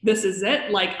 This is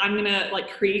it. Like I'm going to like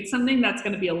create something that's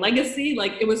going to be a legacy.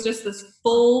 Like it was just this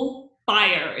full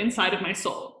fire inside of my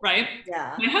soul, right?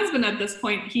 Yeah. My husband at this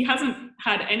point, he hasn't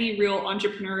had any real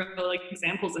entrepreneurial like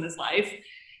examples in his life.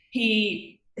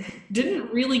 He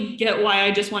didn't really get why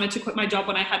I just wanted to quit my job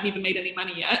when I hadn't even made any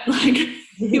money yet. Like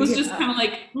he was just kind of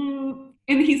like,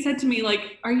 and he said to me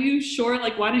like, are you sure?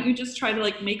 Like, why don't you just try to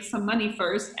like make some money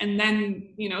first and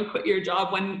then, you know, quit your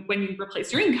job when you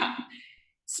replace your income?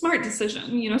 Smart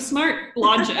decision, you know, smart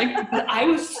logic. But I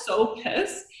was so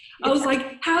pissed. I was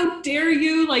like, how dare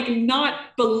you like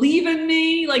not believe in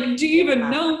me? Like, do you even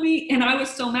know me? And I was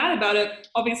so mad about it.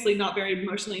 Obviously not very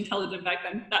emotionally intelligent back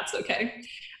then. That's okay.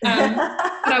 But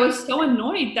I was so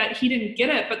annoyed that he didn't get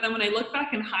it. But then when I look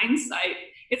back in hindsight,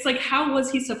 it's like, how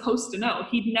was he supposed to know?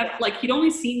 He'd never, like, he'd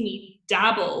only seen me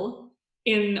dabble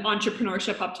in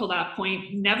entrepreneurship up till that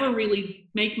point, never really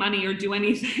make money or do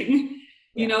anything.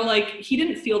 You know, like he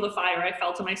didn't feel the fire I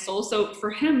felt in my soul. So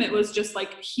for him, it was just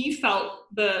like he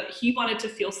wanted to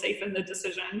feel safe in the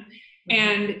decision.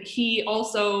 And he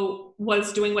also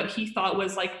was doing what he thought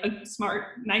was like a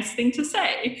smart, nice thing to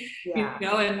say, you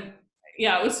know, and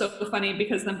yeah, it was so funny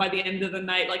because then by the end of the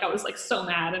night, like I was like so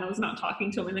mad and I was not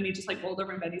talking to him. And then he just like rolled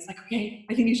over in bed. He's like, okay,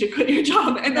 I think you should quit your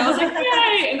job. And I was like,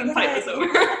 yay. And then fight was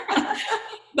over.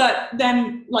 But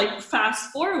then like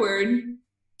fast forward,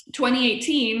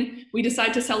 2018, we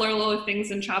decided to sell our little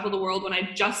things and travel the world when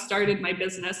I just started my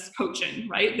business coaching,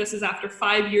 right? This is after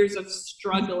 5 years of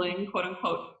struggling, quote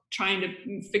unquote, trying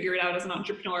to figure it out as an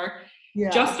entrepreneur.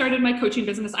 Just started my coaching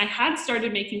business. I had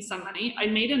started making some money. I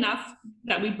made enough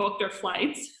that we booked our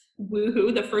flights.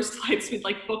 Woohoo. The first flights we'd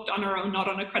like booked on our own, not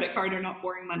on a credit card or not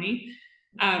borrowing money,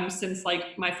 since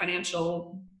like my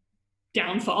financial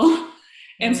downfall.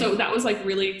 And so that was like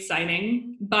really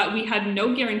exciting, but we had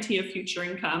no guarantee of future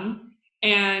income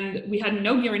and we had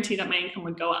no guarantee that my income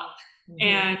would go up.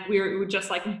 And we were just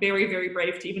like very, very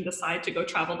brave to even decide to go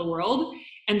travel the world.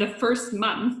 And the first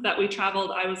month that we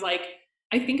traveled, I was like,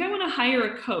 I think I want to hire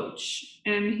a coach.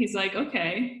 And he's like,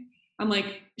 okay. I'm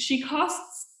like, she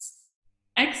costs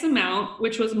X amount,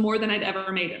 which was more than I'd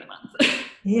ever made in a month.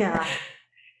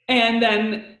 And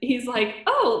then he's like,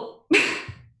 oh,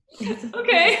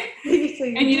 okay.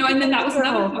 And you know, and then that was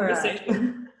another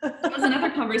conversation. That was another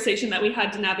conversation that we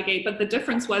had to navigate. But the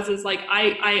difference was like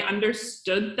I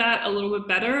understood that a little bit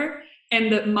better,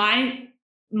 and that my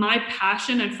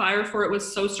passion and fire for it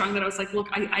was so strong that I was like, look,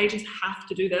 I just have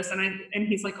to do this. And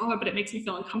he's like, oh, but it makes me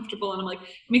feel uncomfortable. And I'm like,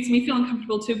 it makes me feel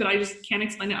uncomfortable too, but I just can't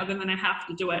explain it other than I have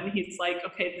to do it. And he's like,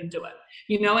 okay, then do it.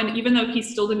 You know, and even though he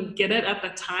still didn't get it at the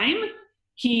time,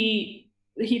 he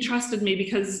trusted me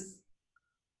because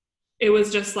it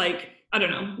was just like, I don't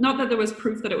know, not that there was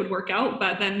proof that it would work out,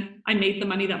 but then I made the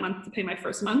money that month to pay my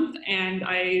first month and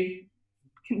I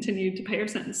continued to pay her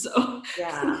since. So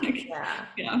yeah.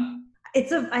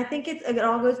 I think it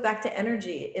all goes back to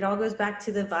energy. It all goes back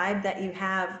to the vibe that you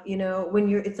have, you know, when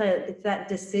it's that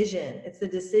decision. It's the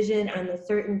decision and the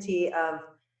certainty of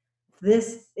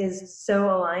this is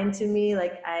so aligned to me.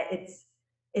 Like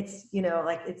it's, you know,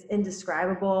 like it's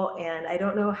indescribable and I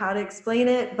don't know how to explain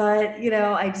it, but you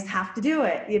know, I just have to do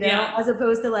it, you know, as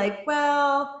opposed to like,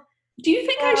 well, do you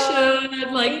think I should?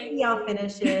 Like, maybe I'll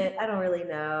finish it. I don't really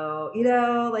know, you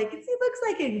know, like it looks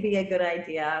like it'd be a good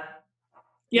idea.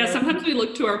 Yeah, sometimes we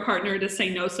look to our partner to say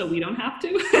no so we don't have to.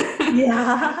 I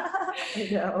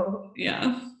know.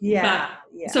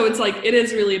 So it's like, it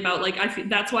is really about like,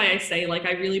 that's why I say like,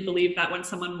 I really believe that when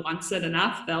someone wants it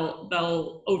enough,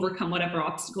 they'll overcome whatever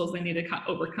obstacles they need to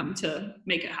overcome to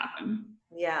make it happen.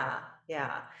 Yeah.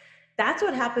 That's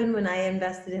what happened when I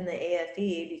invested in the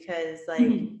AFE because like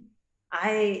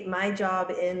my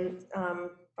job in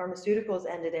pharmaceuticals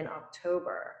ended in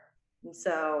October. And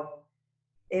so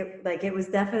it was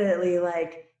definitely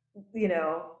like, you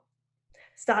know,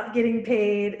 stopped getting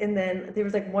paid. And then there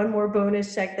was like one more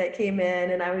bonus check that came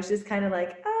in and I was just kind of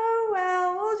like, oh,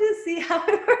 well, we'll just see how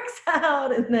it works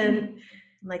out. And then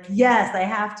I'm like, yes, I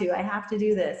have to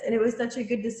do this. And it was such a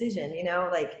good decision, you know,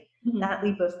 like that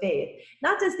leap of faith.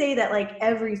 Not to say that like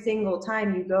every single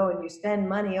time you go and you spend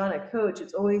money on a coach,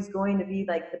 it's always going to be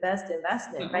like the best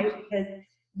investment, right? Because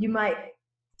you might,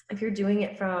 if you're doing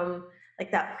it from like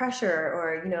that pressure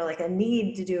or, you know, like a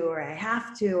need to do, or I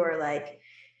have to, or like,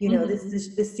 you know,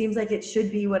 this seems like it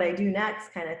should be what I do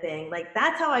next kind of thing. Like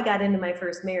that's how I got into my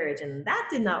first marriage and that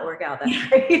did not work out that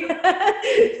great.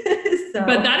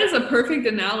 But that is a perfect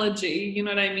analogy. You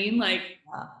know what I mean? Like,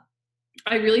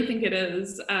 I really think it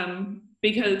is.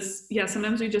 because yeah,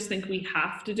 sometimes we just think we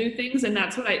have to do things, and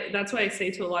that's what I say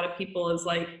to a lot of people is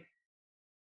like,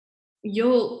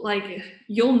 you'll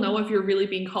know if you're really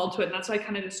being called to it. And that's why I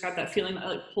kind of describe that feeling, that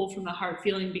like pull from the heart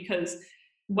feeling, because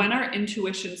when our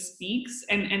intuition speaks,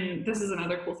 and this is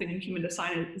another cool thing in human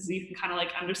design, is you can kind of like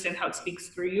understand how it speaks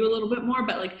through you a little bit more.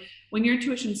 But like when your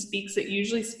intuition speaks, it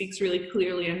usually speaks really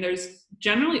clearly, and there's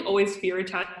generally always fear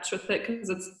attached with it because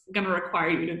it's going to require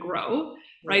you to grow,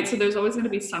 right? Yeah. So there's always going to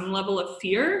be some level of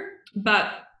fear,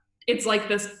 but it's like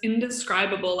this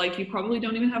indescribable, like you probably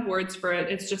don't even have words for it.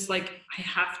 It's just like, I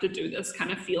have to do this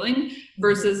kind of feeling,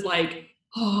 versus like,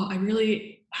 oh, I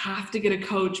really have to get a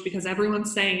coach because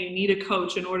everyone's saying you need a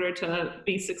coach in order to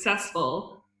be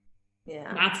successful.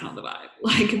 Yeah. That's not the vibe.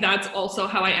 Like that's also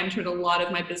how I entered a lot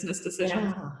of my business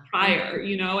decisions Yeah. prior,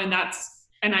 you know, and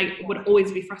I would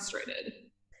always be frustrated.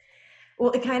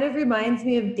 Well, it kind of reminds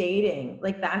me of dating,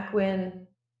 like back when,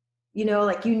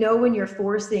 like, when you're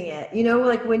forcing it,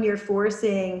 like when you're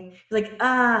forcing, like,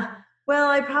 well,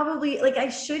 I probably, like, I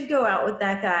should go out with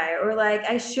that guy, or like,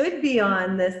 I should be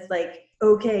on this, like,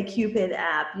 okay, Cupid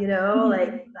app, like,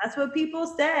 Mm-hmm. that's what people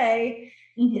say.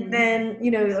 And Mm-hmm. then,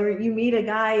 or you meet a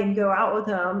guy and go out with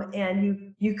him,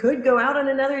 and you could go out on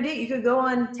another date. You could go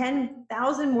on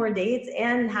 10,000 more dates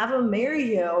and have him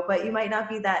marry you, but you might not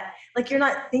be that, like, you're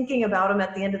not thinking about him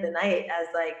at the end of the night as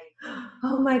like,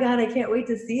 oh my God, I can't wait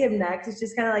to see him next. It's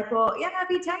just kind of like, well, yeah, if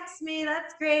he texts me,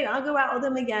 that's great. I'll go out with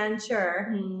him again, sure.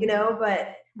 Mm-hmm.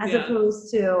 But as Yeah.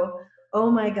 opposed to, oh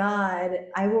my God,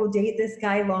 I will date this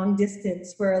guy long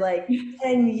distance for like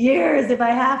 10 years if I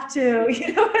have to,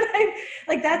 what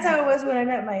like, that's how it was when I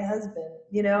met my husband,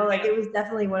 like, Yeah. it was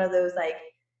definitely one of those, like,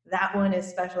 that one is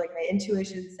special. Like, my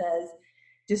intuition says,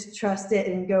 just trust it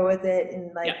and go with it.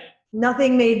 And like, Yeah.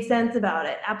 nothing made sense about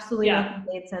it. Absolutely Yeah. nothing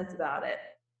made sense about it.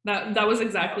 That was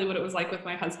exactly what it was like with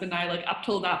my husband and I. Like up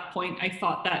till that point, I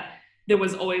thought that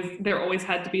there always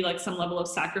had to be like some level of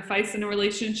sacrifice in a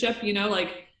relationship, you know,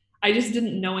 like I just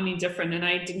didn't know any different, and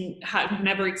I didn't had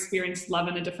never experienced love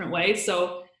in a different way.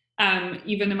 So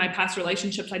even in my past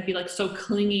relationships, I'd be like so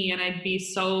clingy, and I'd be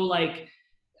so like,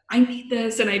 I need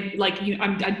this, and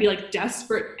I'd be like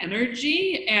desperate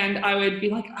energy, and I would be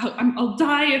like, I'll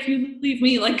die if you leave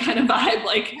me, like kind of vibe,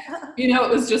 like, you know, it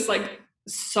was just like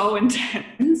so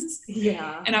intense,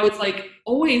 Yeah. and I was like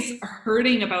always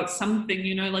hurting about something,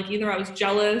 you know, like either I was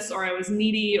jealous or I was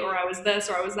needy or I was this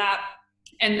or I was that,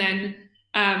 and then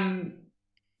um,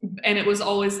 and it was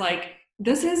always like,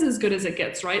 this is as good as it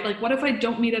gets, right? Like, what if I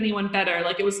don't meet anyone better?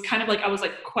 Like, it was kind of like I was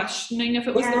like questioning if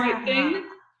it was the right Yeah. thing,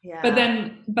 Yeah.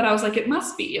 but I was like, it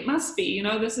must be, you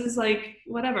know, this is like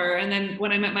whatever. And then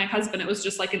when I met my husband, it was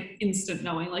just like an instant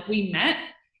knowing. Like we met,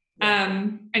 Yeah.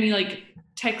 and he like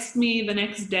texted me the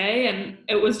next day, and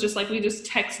it was just like we just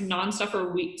text nonstop for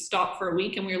a week, stopped for a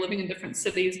week, and we were living in different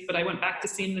cities. But I went back to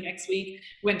see him the next week,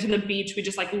 went to the beach, we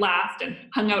just like laughed and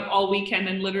hung out all weekend.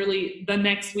 And literally the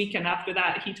next weekend after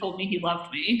that, he told me he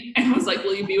loved me and was like,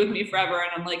 "Will you be with me forever?"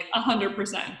 And I'm like,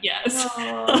 100% yes.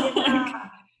 Oh, yeah. Like,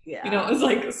 you know, Yeah. it was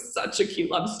like such a cute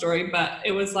love story, but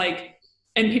it was like,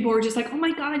 and people were just like, oh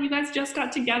my God, you guys just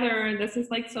got together. And this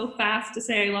is like so fast to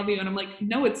say I love you. And I'm like,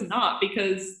 no, it's not,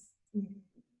 because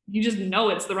you just know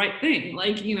it's the right thing.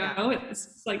 Like, you Yeah. know,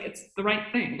 it's like, it's the right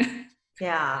thing.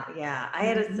 Yeah. Yeah. I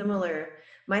had a Mm-hmm. similar,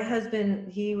 my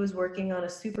husband, he was working on a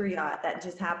super yacht that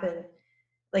just happened.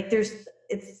 Like, there's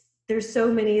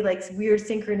so many like weird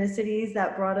synchronicities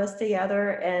that brought us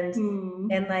together. And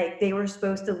like, they were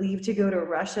supposed to leave to go to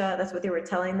Russia. That's what they were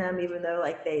telling them, even though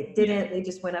like they Yeah. didn't. They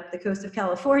just went up the coast of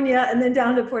California and then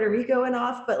down to Puerto Rico and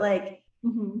off. But like,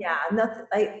 Mm-hmm. yeah, nothing.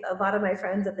 A lot of my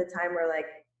friends at the time were like,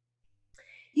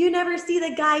 you never see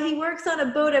the guy, he works on a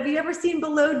boat. Have you ever seen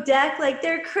Below Deck? Like,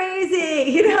 they're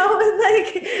crazy, and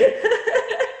like,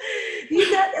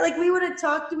 like, we would have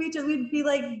talked to each other. We'd be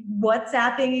like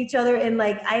WhatsApping each other, and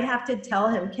like, I'd have to tell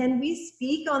him, can we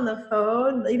speak on the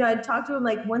phone? I'd talk to him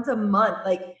like once a month,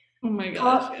 like, Oh my gosh.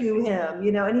 talk Yeah. to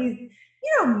him, and he's,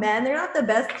 men, they're not the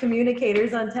best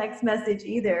communicators on text message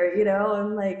either,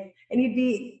 and like, and he'd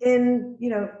be in,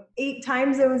 8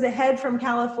 time zones ahead from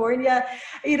California,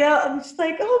 I'm just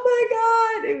like,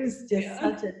 oh my God, it was just Yeah.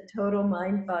 such a total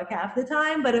mind fuck half the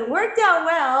time, but it worked out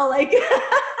well. Like,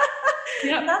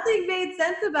 Yep. nothing made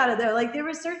sense about it though. Like, there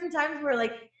were certain times where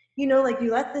like, like,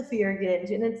 you let the fear get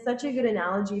into, and it's such a good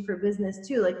analogy for business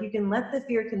too. Like, you can let the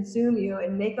fear consume you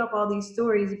and make up all these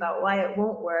stories about why it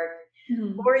won't work,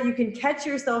 Mm-hmm. or you can catch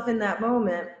yourself in that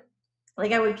moment.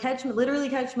 Like, I would literally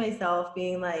catch myself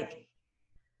being like,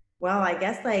 well, I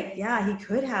guess like, yeah, he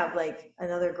could have like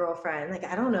another girlfriend. Like,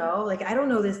 I don't know. Like, I don't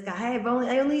know this guy.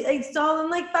 I saw him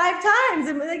like 5 times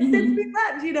and like since we Mhm.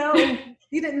 left, and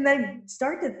you didn't then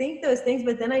start to think those things.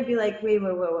 But then I'd be like, wait,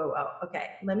 whoa, whoa, whoa, whoa.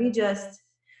 Okay. Let me just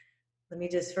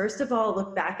first of all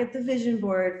look back at the vision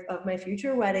board of my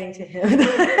future wedding to him.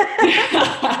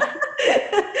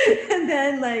 And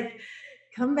then like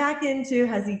come back into,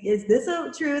 is this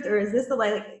a truth or is this a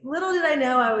lie? Like, little did I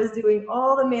know I was doing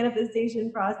all the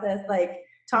manifestation process, like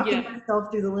talking Yeah.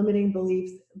 myself through the limiting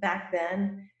beliefs back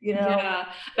then, Yeah,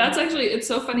 that's actually, it's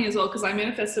so funny as well because I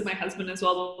manifested my husband as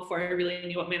well before I really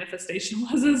knew what manifestation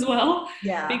was as well.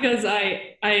 Yeah. Because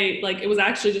I like, it was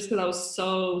actually just because I was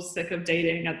so sick of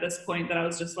dating at this point that I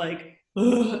was just like,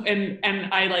 ugh. And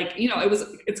I like,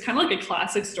 it's kind of like a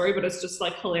classic story, but it's just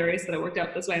like hilarious that it worked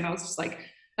out this way. And I was just like,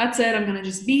 that's it. I'm gonna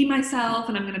just be myself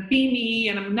and I'm gonna be me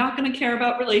and I'm not gonna care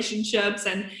about relationships.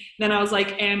 And then I was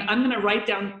like, and I'm going to write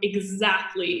down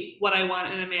exactly what I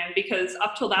want in a man, because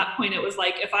up till that point, it was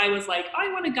like, if I was like,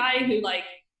 I want a guy who like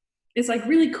is like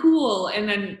really cool. And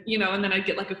then, and then I'd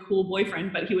get like a cool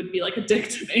boyfriend, but he would be like a dick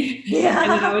to me. And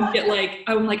then I Yeah. would get like,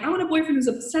 I'm like, I want a boyfriend who's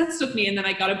obsessed with me. And then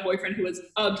I got a boyfriend who was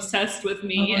obsessed with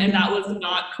me. Oh And that was no.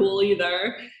 not cool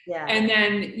either. Yeah. And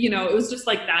then, it was just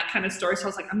like that kind of story. So I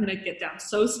was like, I'm going to get down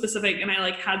so specific. And I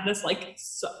like had this like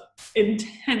so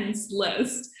intense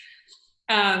list.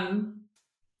 Um,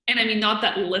 and I mean, not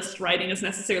that list writing is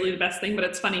necessarily the best thing, but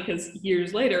it's funny because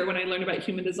years later, when I learned about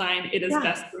human design, it is Yeah.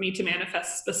 best for me to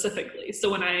manifest specifically. So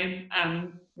when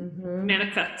I'm Mm-hmm.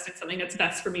 manifesting something, it's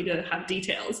best for me to have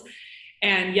details.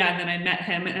 And yeah, and then I met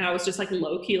him and I was just like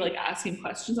low key, like asking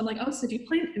questions. I'm like, oh, so do you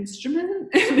play an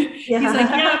instrument? And he's like,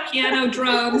 Yeah. yeah, piano,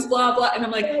 drums, blah, blah. And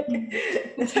I'm like,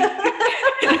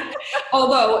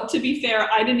 although to be fair,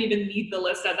 I didn't even need the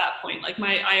list at that point. Like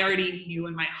I already knew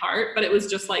in my heart, but it was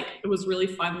just like, it was really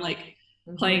fun, like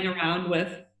Mm-hmm. playing around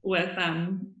with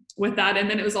that. And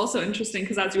then it was also interesting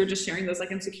because as you were just sharing those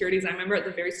like insecurities, I remember at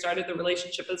the very start of the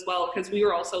relationship as well, because we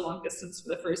were also long distance for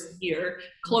the first year,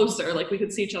 closer, like we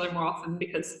could see each other more often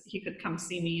because he could come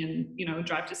see me and,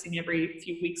 drive to see me every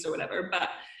few weeks or whatever. But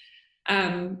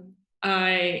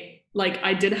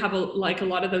I did have a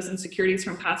lot of those insecurities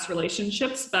from past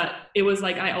relationships, but it was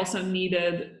like I also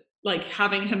needed, like,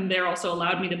 having him there also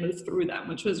allowed me to move through them,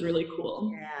 which was really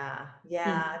cool. Yeah. Mm.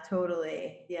 Yeah.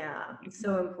 Totally. Yeah.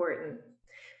 So important.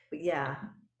 But yeah,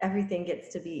 everything gets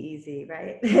to be easy,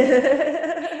 right?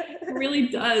 It really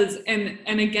does. And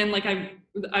again, like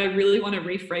I really want to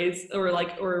rephrase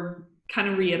or kind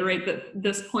of reiterate that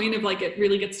this point of like it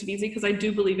really gets to be easy, because I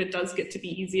do believe it does get to be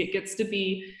easy. It gets to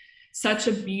be such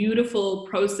a beautiful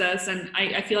process. And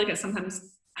I feel like it's sometimes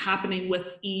happening with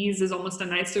ease is almost a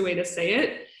nicer way to say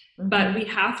it. But Mm-hmm. we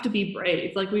have to be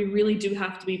brave. Like we really do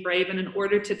have to be brave. And in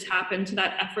order to tap into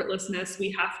that effortlessness,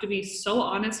 we have to be so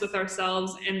honest with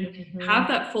ourselves and Mm-hmm. have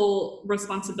that full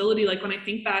responsibility. Like when I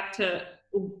think back to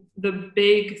the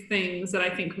big things that I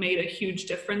think made a huge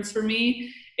difference for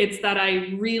me, it's that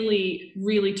I really,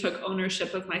 really took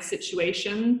ownership of my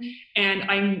situation. And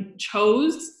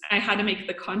I had to make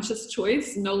the conscious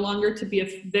choice no longer to be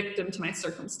a victim to my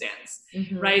circumstance,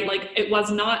 Mm-hmm. right? Like it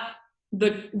was not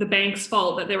the bank's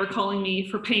fault that they were calling me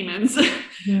for payments,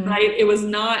 Mm-hmm. right? It was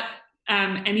not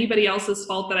anybody else's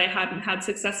fault that I hadn't had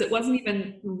success. It wasn't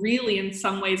even really in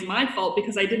some ways my fault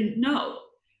because I didn't know,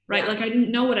 right? Yeah. Like I didn't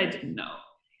know what I didn't know.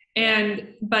 Yeah.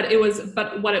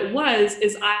 But what it was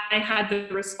is I had the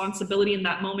responsibility in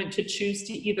that moment to choose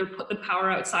to either put the power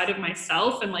outside of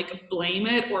myself and like blame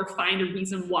it or find a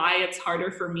reason why it's harder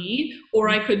for me, or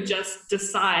I could just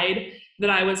decide that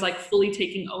I was like fully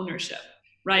taking ownership,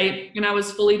 Yeah. right? And I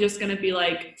was fully just going to be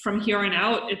like, from here on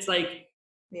out, it's like,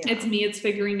 it's Yeah. me, it's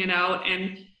figuring it out.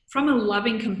 And from a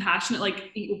loving, compassionate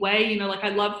like way, like I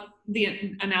love the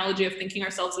analogy of thinking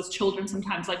ourselves as children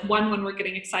sometimes. Like when we're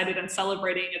getting excited and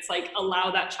celebrating, it's like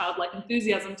allow that childlike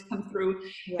enthusiasm to come through. But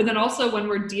Yeah. then also when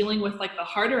we're dealing with like the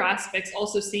harder aspects,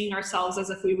 also seeing ourselves as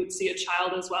if we would see a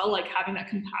child as well, like having that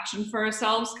compassion for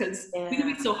ourselves, because we can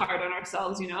Yeah. be so hard on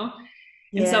ourselves. And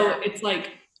Yeah. so it's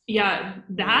like, yeah,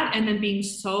 that, and then being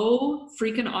so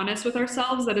freaking honest with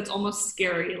ourselves that it's almost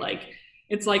scary. Like,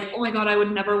 it's like, oh my God, I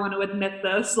would never want to admit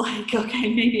this. Like,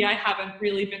 okay, maybe I haven't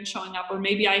really been showing up, or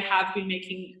maybe I have been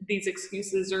making these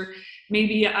excuses, or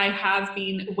maybe I have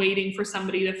been waiting for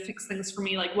somebody to fix things for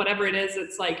me. Like, whatever it is,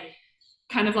 it's like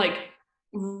kind of like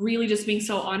really just being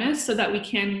so honest so that we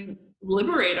can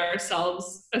liberate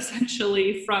ourselves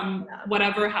essentially from Yeah.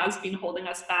 whatever has been holding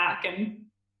us back.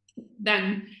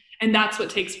 Then and that's what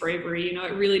takes bravery.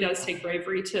 It really does take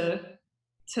bravery to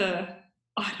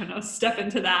I don't know, step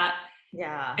into that.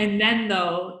 Yeah. And then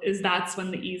though is that's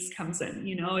when the ease comes in.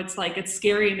 You know, it's like it's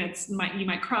scary and you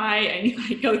might cry and you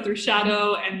might go through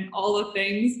shadow and all the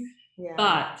things, Yeah.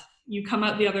 but you come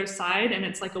out the other side and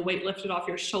it's like a weight lifted off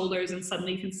your shoulders and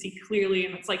suddenly you can see clearly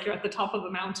and it's like you're at the top of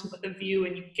a mountain with a view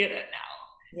and you get it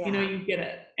now. You know, Yeah. you get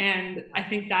it. And I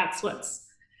think that's what's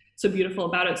so beautiful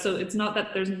about it. So it's not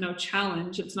that there's no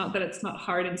challenge, it's not that it's not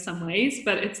hard in some ways,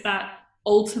 but it's that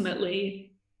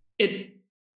ultimately it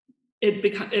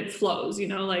it flows, you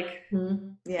know, like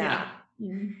Mhm. Yeah. yeah.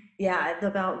 Mm-hmm. Yeah, it's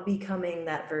about becoming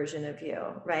that version of you,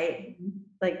 right?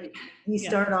 Like we Yeah.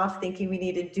 start off thinking we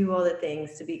need to do all the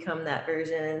things to become that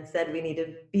version. Instead, we need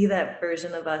to be that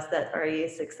version of us that already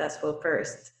is successful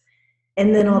first.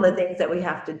 And then all the things that we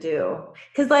have to do.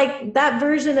 Because like that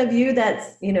version of you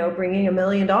that's, bringing $1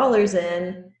 million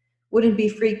in wouldn't be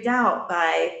freaked out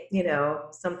by,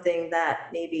 something that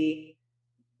maybe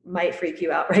might freak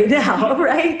you out right now,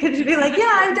 right? Because you'd be like,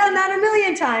 yeah, I've done that 1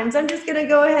 million times. I'm just going to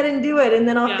go ahead and do it and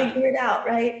then I'll Yeah. figure it out,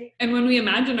 right? And when we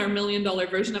imagine our $1 million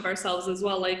version of ourselves as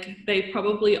well, like they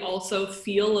probably also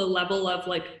feel a level of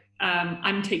like,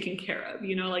 I'm taken care of,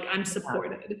 you know, like I'm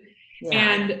supported. Yeah.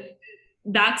 And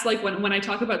that's like when I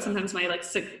talk about sometimes my like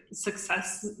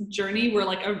success journey where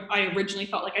like I originally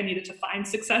felt like I needed to find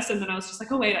success and then I was just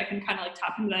like, oh wait, I can kind of like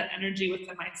tap into that energy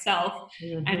within myself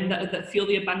and feel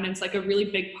the abundance. Like a really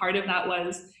big part of that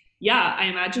was, yeah, I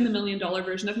imagine the $1 million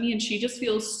version of me and she just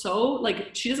feels so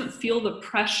like she doesn't feel the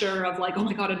pressure of like, oh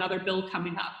my God, another bill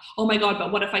coming up. Oh my God,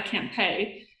 but what if I can't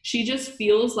pay? She just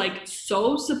feels like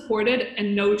so supported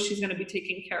and knows she's going to be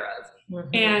taken care of.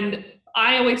 And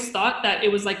I always thought that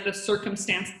it was like the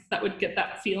circumstance that would get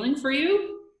that feeling for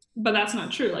you, but that's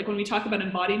not true. Like when we talk about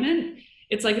embodiment,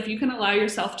 it's like if you can allow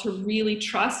yourself to really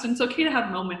trust, and it's okay to have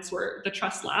moments where the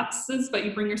trust lapses, but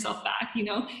you bring yourself back, you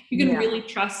know, you can really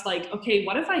trust like, okay,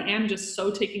 what if I am just so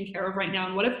taken care of right now?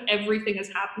 And what if everything is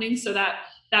happening so that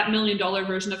that $1 million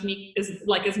version of me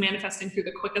is manifesting through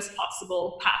the quickest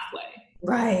possible pathway.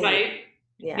 Right. Right.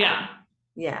 Yeah.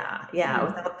 Yeah.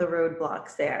 Without the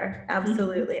roadblocks there.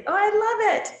 Absolutely. Oh, I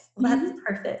love it. Well, that's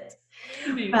perfect.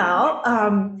 Amazing.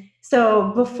 Well,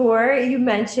 so before you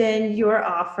mention your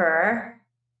offer,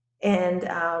 and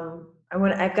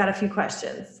I've got a few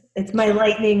questions. It's my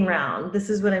lightning round. This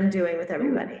is what I'm doing with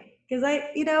everybody. Because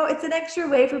it's an extra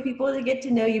way for people to get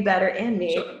to know you better and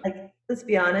me. Sure. Like, let's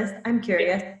be honest, I'm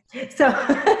curious. So,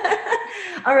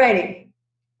 alrighty.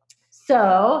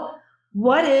 So,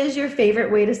 what is your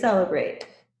favorite way to celebrate?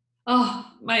 Oh,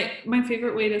 my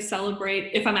favorite way to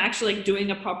celebrate, if I'm actually like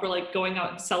doing a proper like going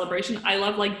out celebration, I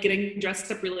love like getting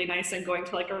dressed up really nice and going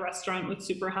to like a restaurant with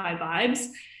super high vibes.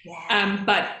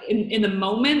 But in the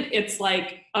moment, it's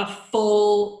like a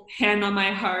full hand on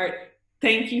my heart.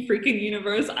 Thank you, freaking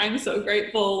universe. I'm so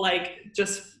grateful. Like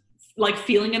just like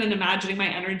feeling it and imagining my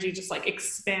energy just like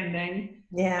expanding.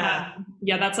 Yeah.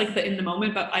 Yeah, that's like the in the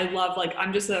moment, but I love like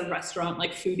I'm just a restaurant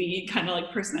like foodie kind of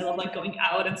like person. I love like going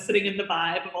out and sitting in the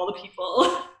vibe of all the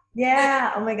people.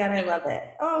 Yeah. Oh my God, I love it.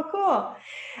 Oh, cool.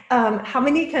 How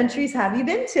many countries have you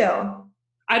been to?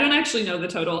 I don't actually know the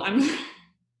total.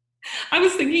 I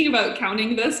was thinking about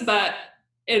counting this, but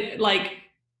it like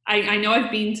I know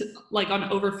I've been to like on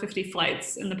over 50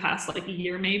 flights in the past like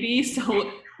year maybe. So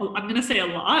I'm gonna say a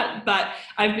lot, but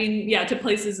I've been to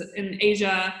places in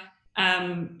Asia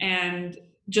and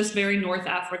just very North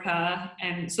Africa.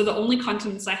 And so the only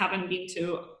continents I haven't been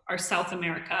to are South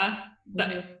America,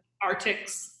 the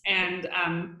Arctics, and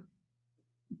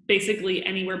basically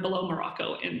anywhere below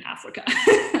Morocco in Africa.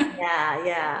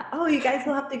 Yeah. Oh, you guys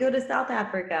will have to go to South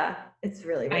Africa. It's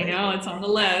really, really I know, cool. it's on the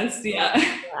list. Yeah.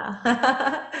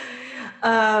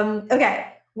 Okay.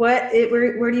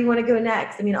 Where do you want to go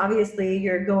next? I mean, obviously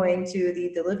you're going to the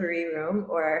delivery room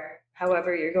or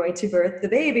however you're going to birth the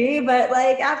baby, but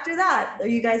like after that, are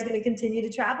you guys going to continue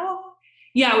to travel?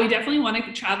 Yeah, we definitely want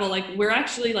to travel. Like we're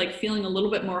actually like feeling a little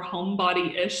bit more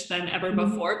homebody-ish than ever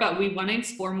before, but we want to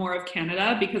explore more of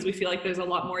Canada because we feel like there's a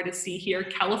lot more to see here.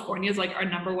 California is like our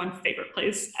number one favorite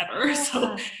place ever.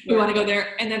 So we want to go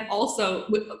there. And then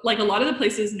also like a lot of the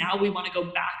places now we want to go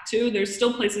back to, there's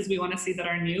still places we want to see that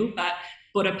are new, but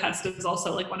Budapest is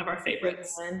also like one of our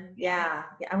favorites. Yeah.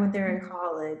 I went there in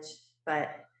college, but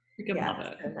love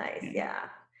it. So nice.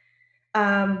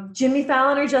 Yeah. Jimmy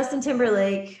Fallon or Justin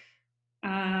Timberlake?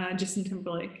 Justin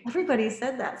Timberlake. Everybody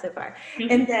said that so far.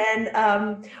 And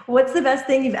then what's the best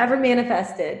thing you've ever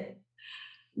manifested?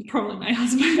 Probably my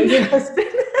husband. Your husband?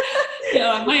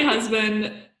 Yeah, my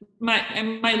husband,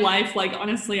 my life, like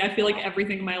honestly, I feel like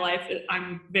everything in my life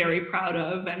I'm very proud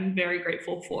of and very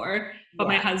grateful for. But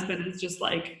my husband is just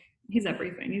like, he's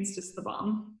everything. He's just the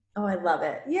bomb. Oh, I love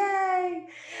it. Yay.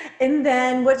 And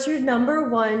then what's your number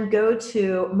one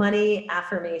go-to money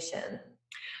affirmation?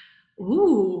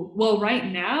 Ooh, well, right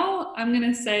now I'm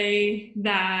gonna say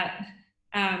that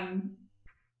um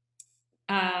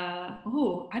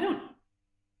I don't,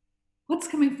 what's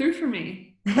coming through for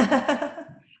me?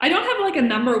 I don't have like a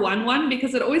number one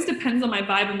because it always depends on my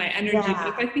vibe and my energy. But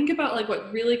if Yeah. I think about like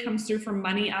what really comes through for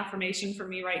money affirmation for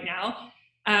me right now,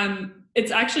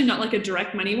 it's actually not like a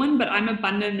direct money one, but I'm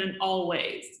abundant in all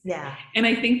ways. Yeah. And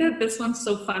I think that this one's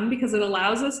so fun because it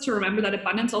allows us to remember that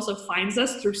abundance also finds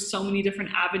us through so many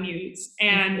different avenues.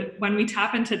 And when we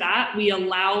tap into that, we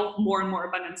allow more and more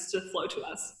abundance to flow to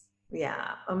us.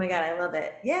 Yeah. Oh my God, I love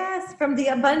it. Yes, from the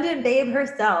abundant babe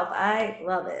herself. I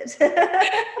love it.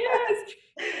 Yes.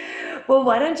 Well,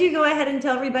 why don't you go ahead and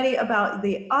tell everybody about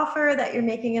the offer that you're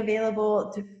making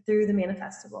available through the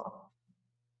Manifestival?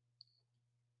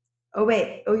 Oh,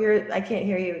 wait. Oh, I can't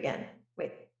hear you again.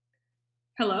 Wait.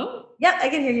 Hello? Yep, I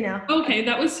can hear you now. Okay,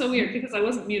 that was so weird because I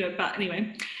wasn't muted, but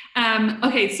anyway.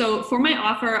 Okay, so for my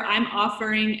offer, I'm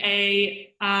offering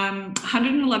a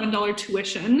 $111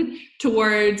 tuition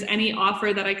towards any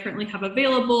offer that I currently have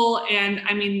available. And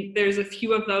I mean, there's a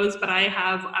few of those, but I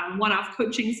have one-off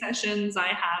coaching sessions.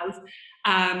 I have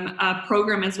a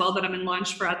program as well that I'm in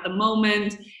launch for at the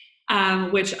moment.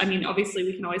 Which I mean, obviously,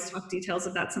 we can always talk details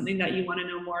if that's something that you want to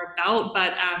know more about,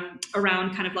 but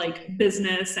around kind of like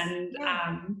business and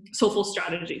soulful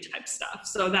strategy type stuff.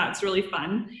 So that's really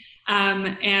fun.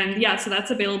 And yeah, so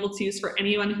that's available to use for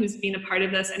anyone who's been a part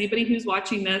of this. Anybody who's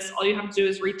watching this, all you have to do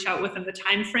is reach out within the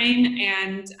time frame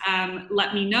and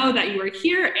let me know that you are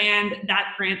here, and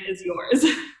that grant is yours.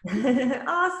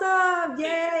 Awesome.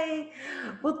 Yay.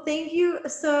 Well, thank you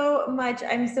so much.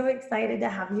 I'm so excited to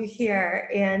have you here.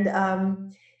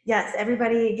 And yes,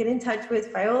 everybody get in touch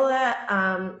with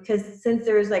Viola because since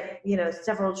there's like,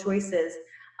 several choices,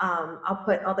 I'll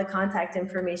put all the contact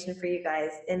information for you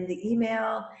guys in the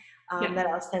email that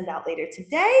I'll send out later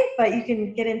today. But you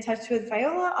can get in touch with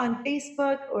Viola on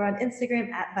Facebook or on Instagram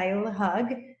at Viola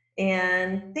Hug.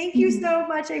 And thank you so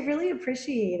much. I really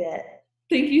appreciate it.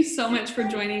 Thank you so much for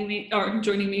joining me.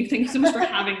 Thank you so much for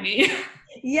having me.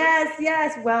 Yes,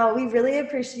 yes. Well, we really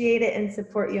appreciate it and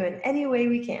support you in any way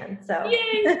we can. So,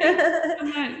 Yay! Thank you so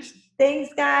much.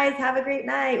 Thanks, guys. Have a great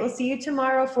night. We'll see you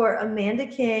tomorrow for Amanda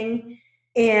King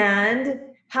and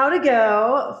how to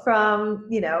go from,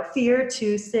 fear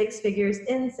to 6 figures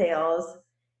in sales.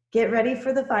 Get ready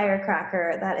for the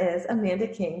firecracker. That is Amanda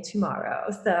King tomorrow.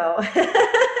 So,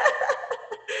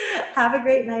 have a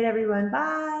great night, everyone.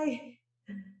 Bye.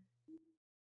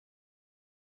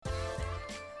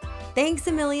 Thanks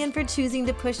a million for choosing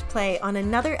to push play on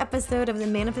another episode of the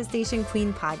Manifestation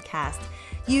Queen podcast.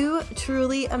 You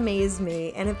truly amaze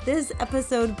me, and if this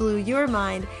episode blew your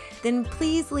mind, then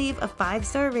please leave a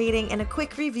 5-star rating and a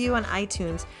quick review on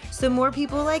iTunes so more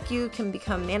people like you can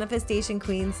become manifestation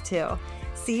queens too.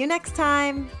 See you next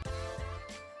time.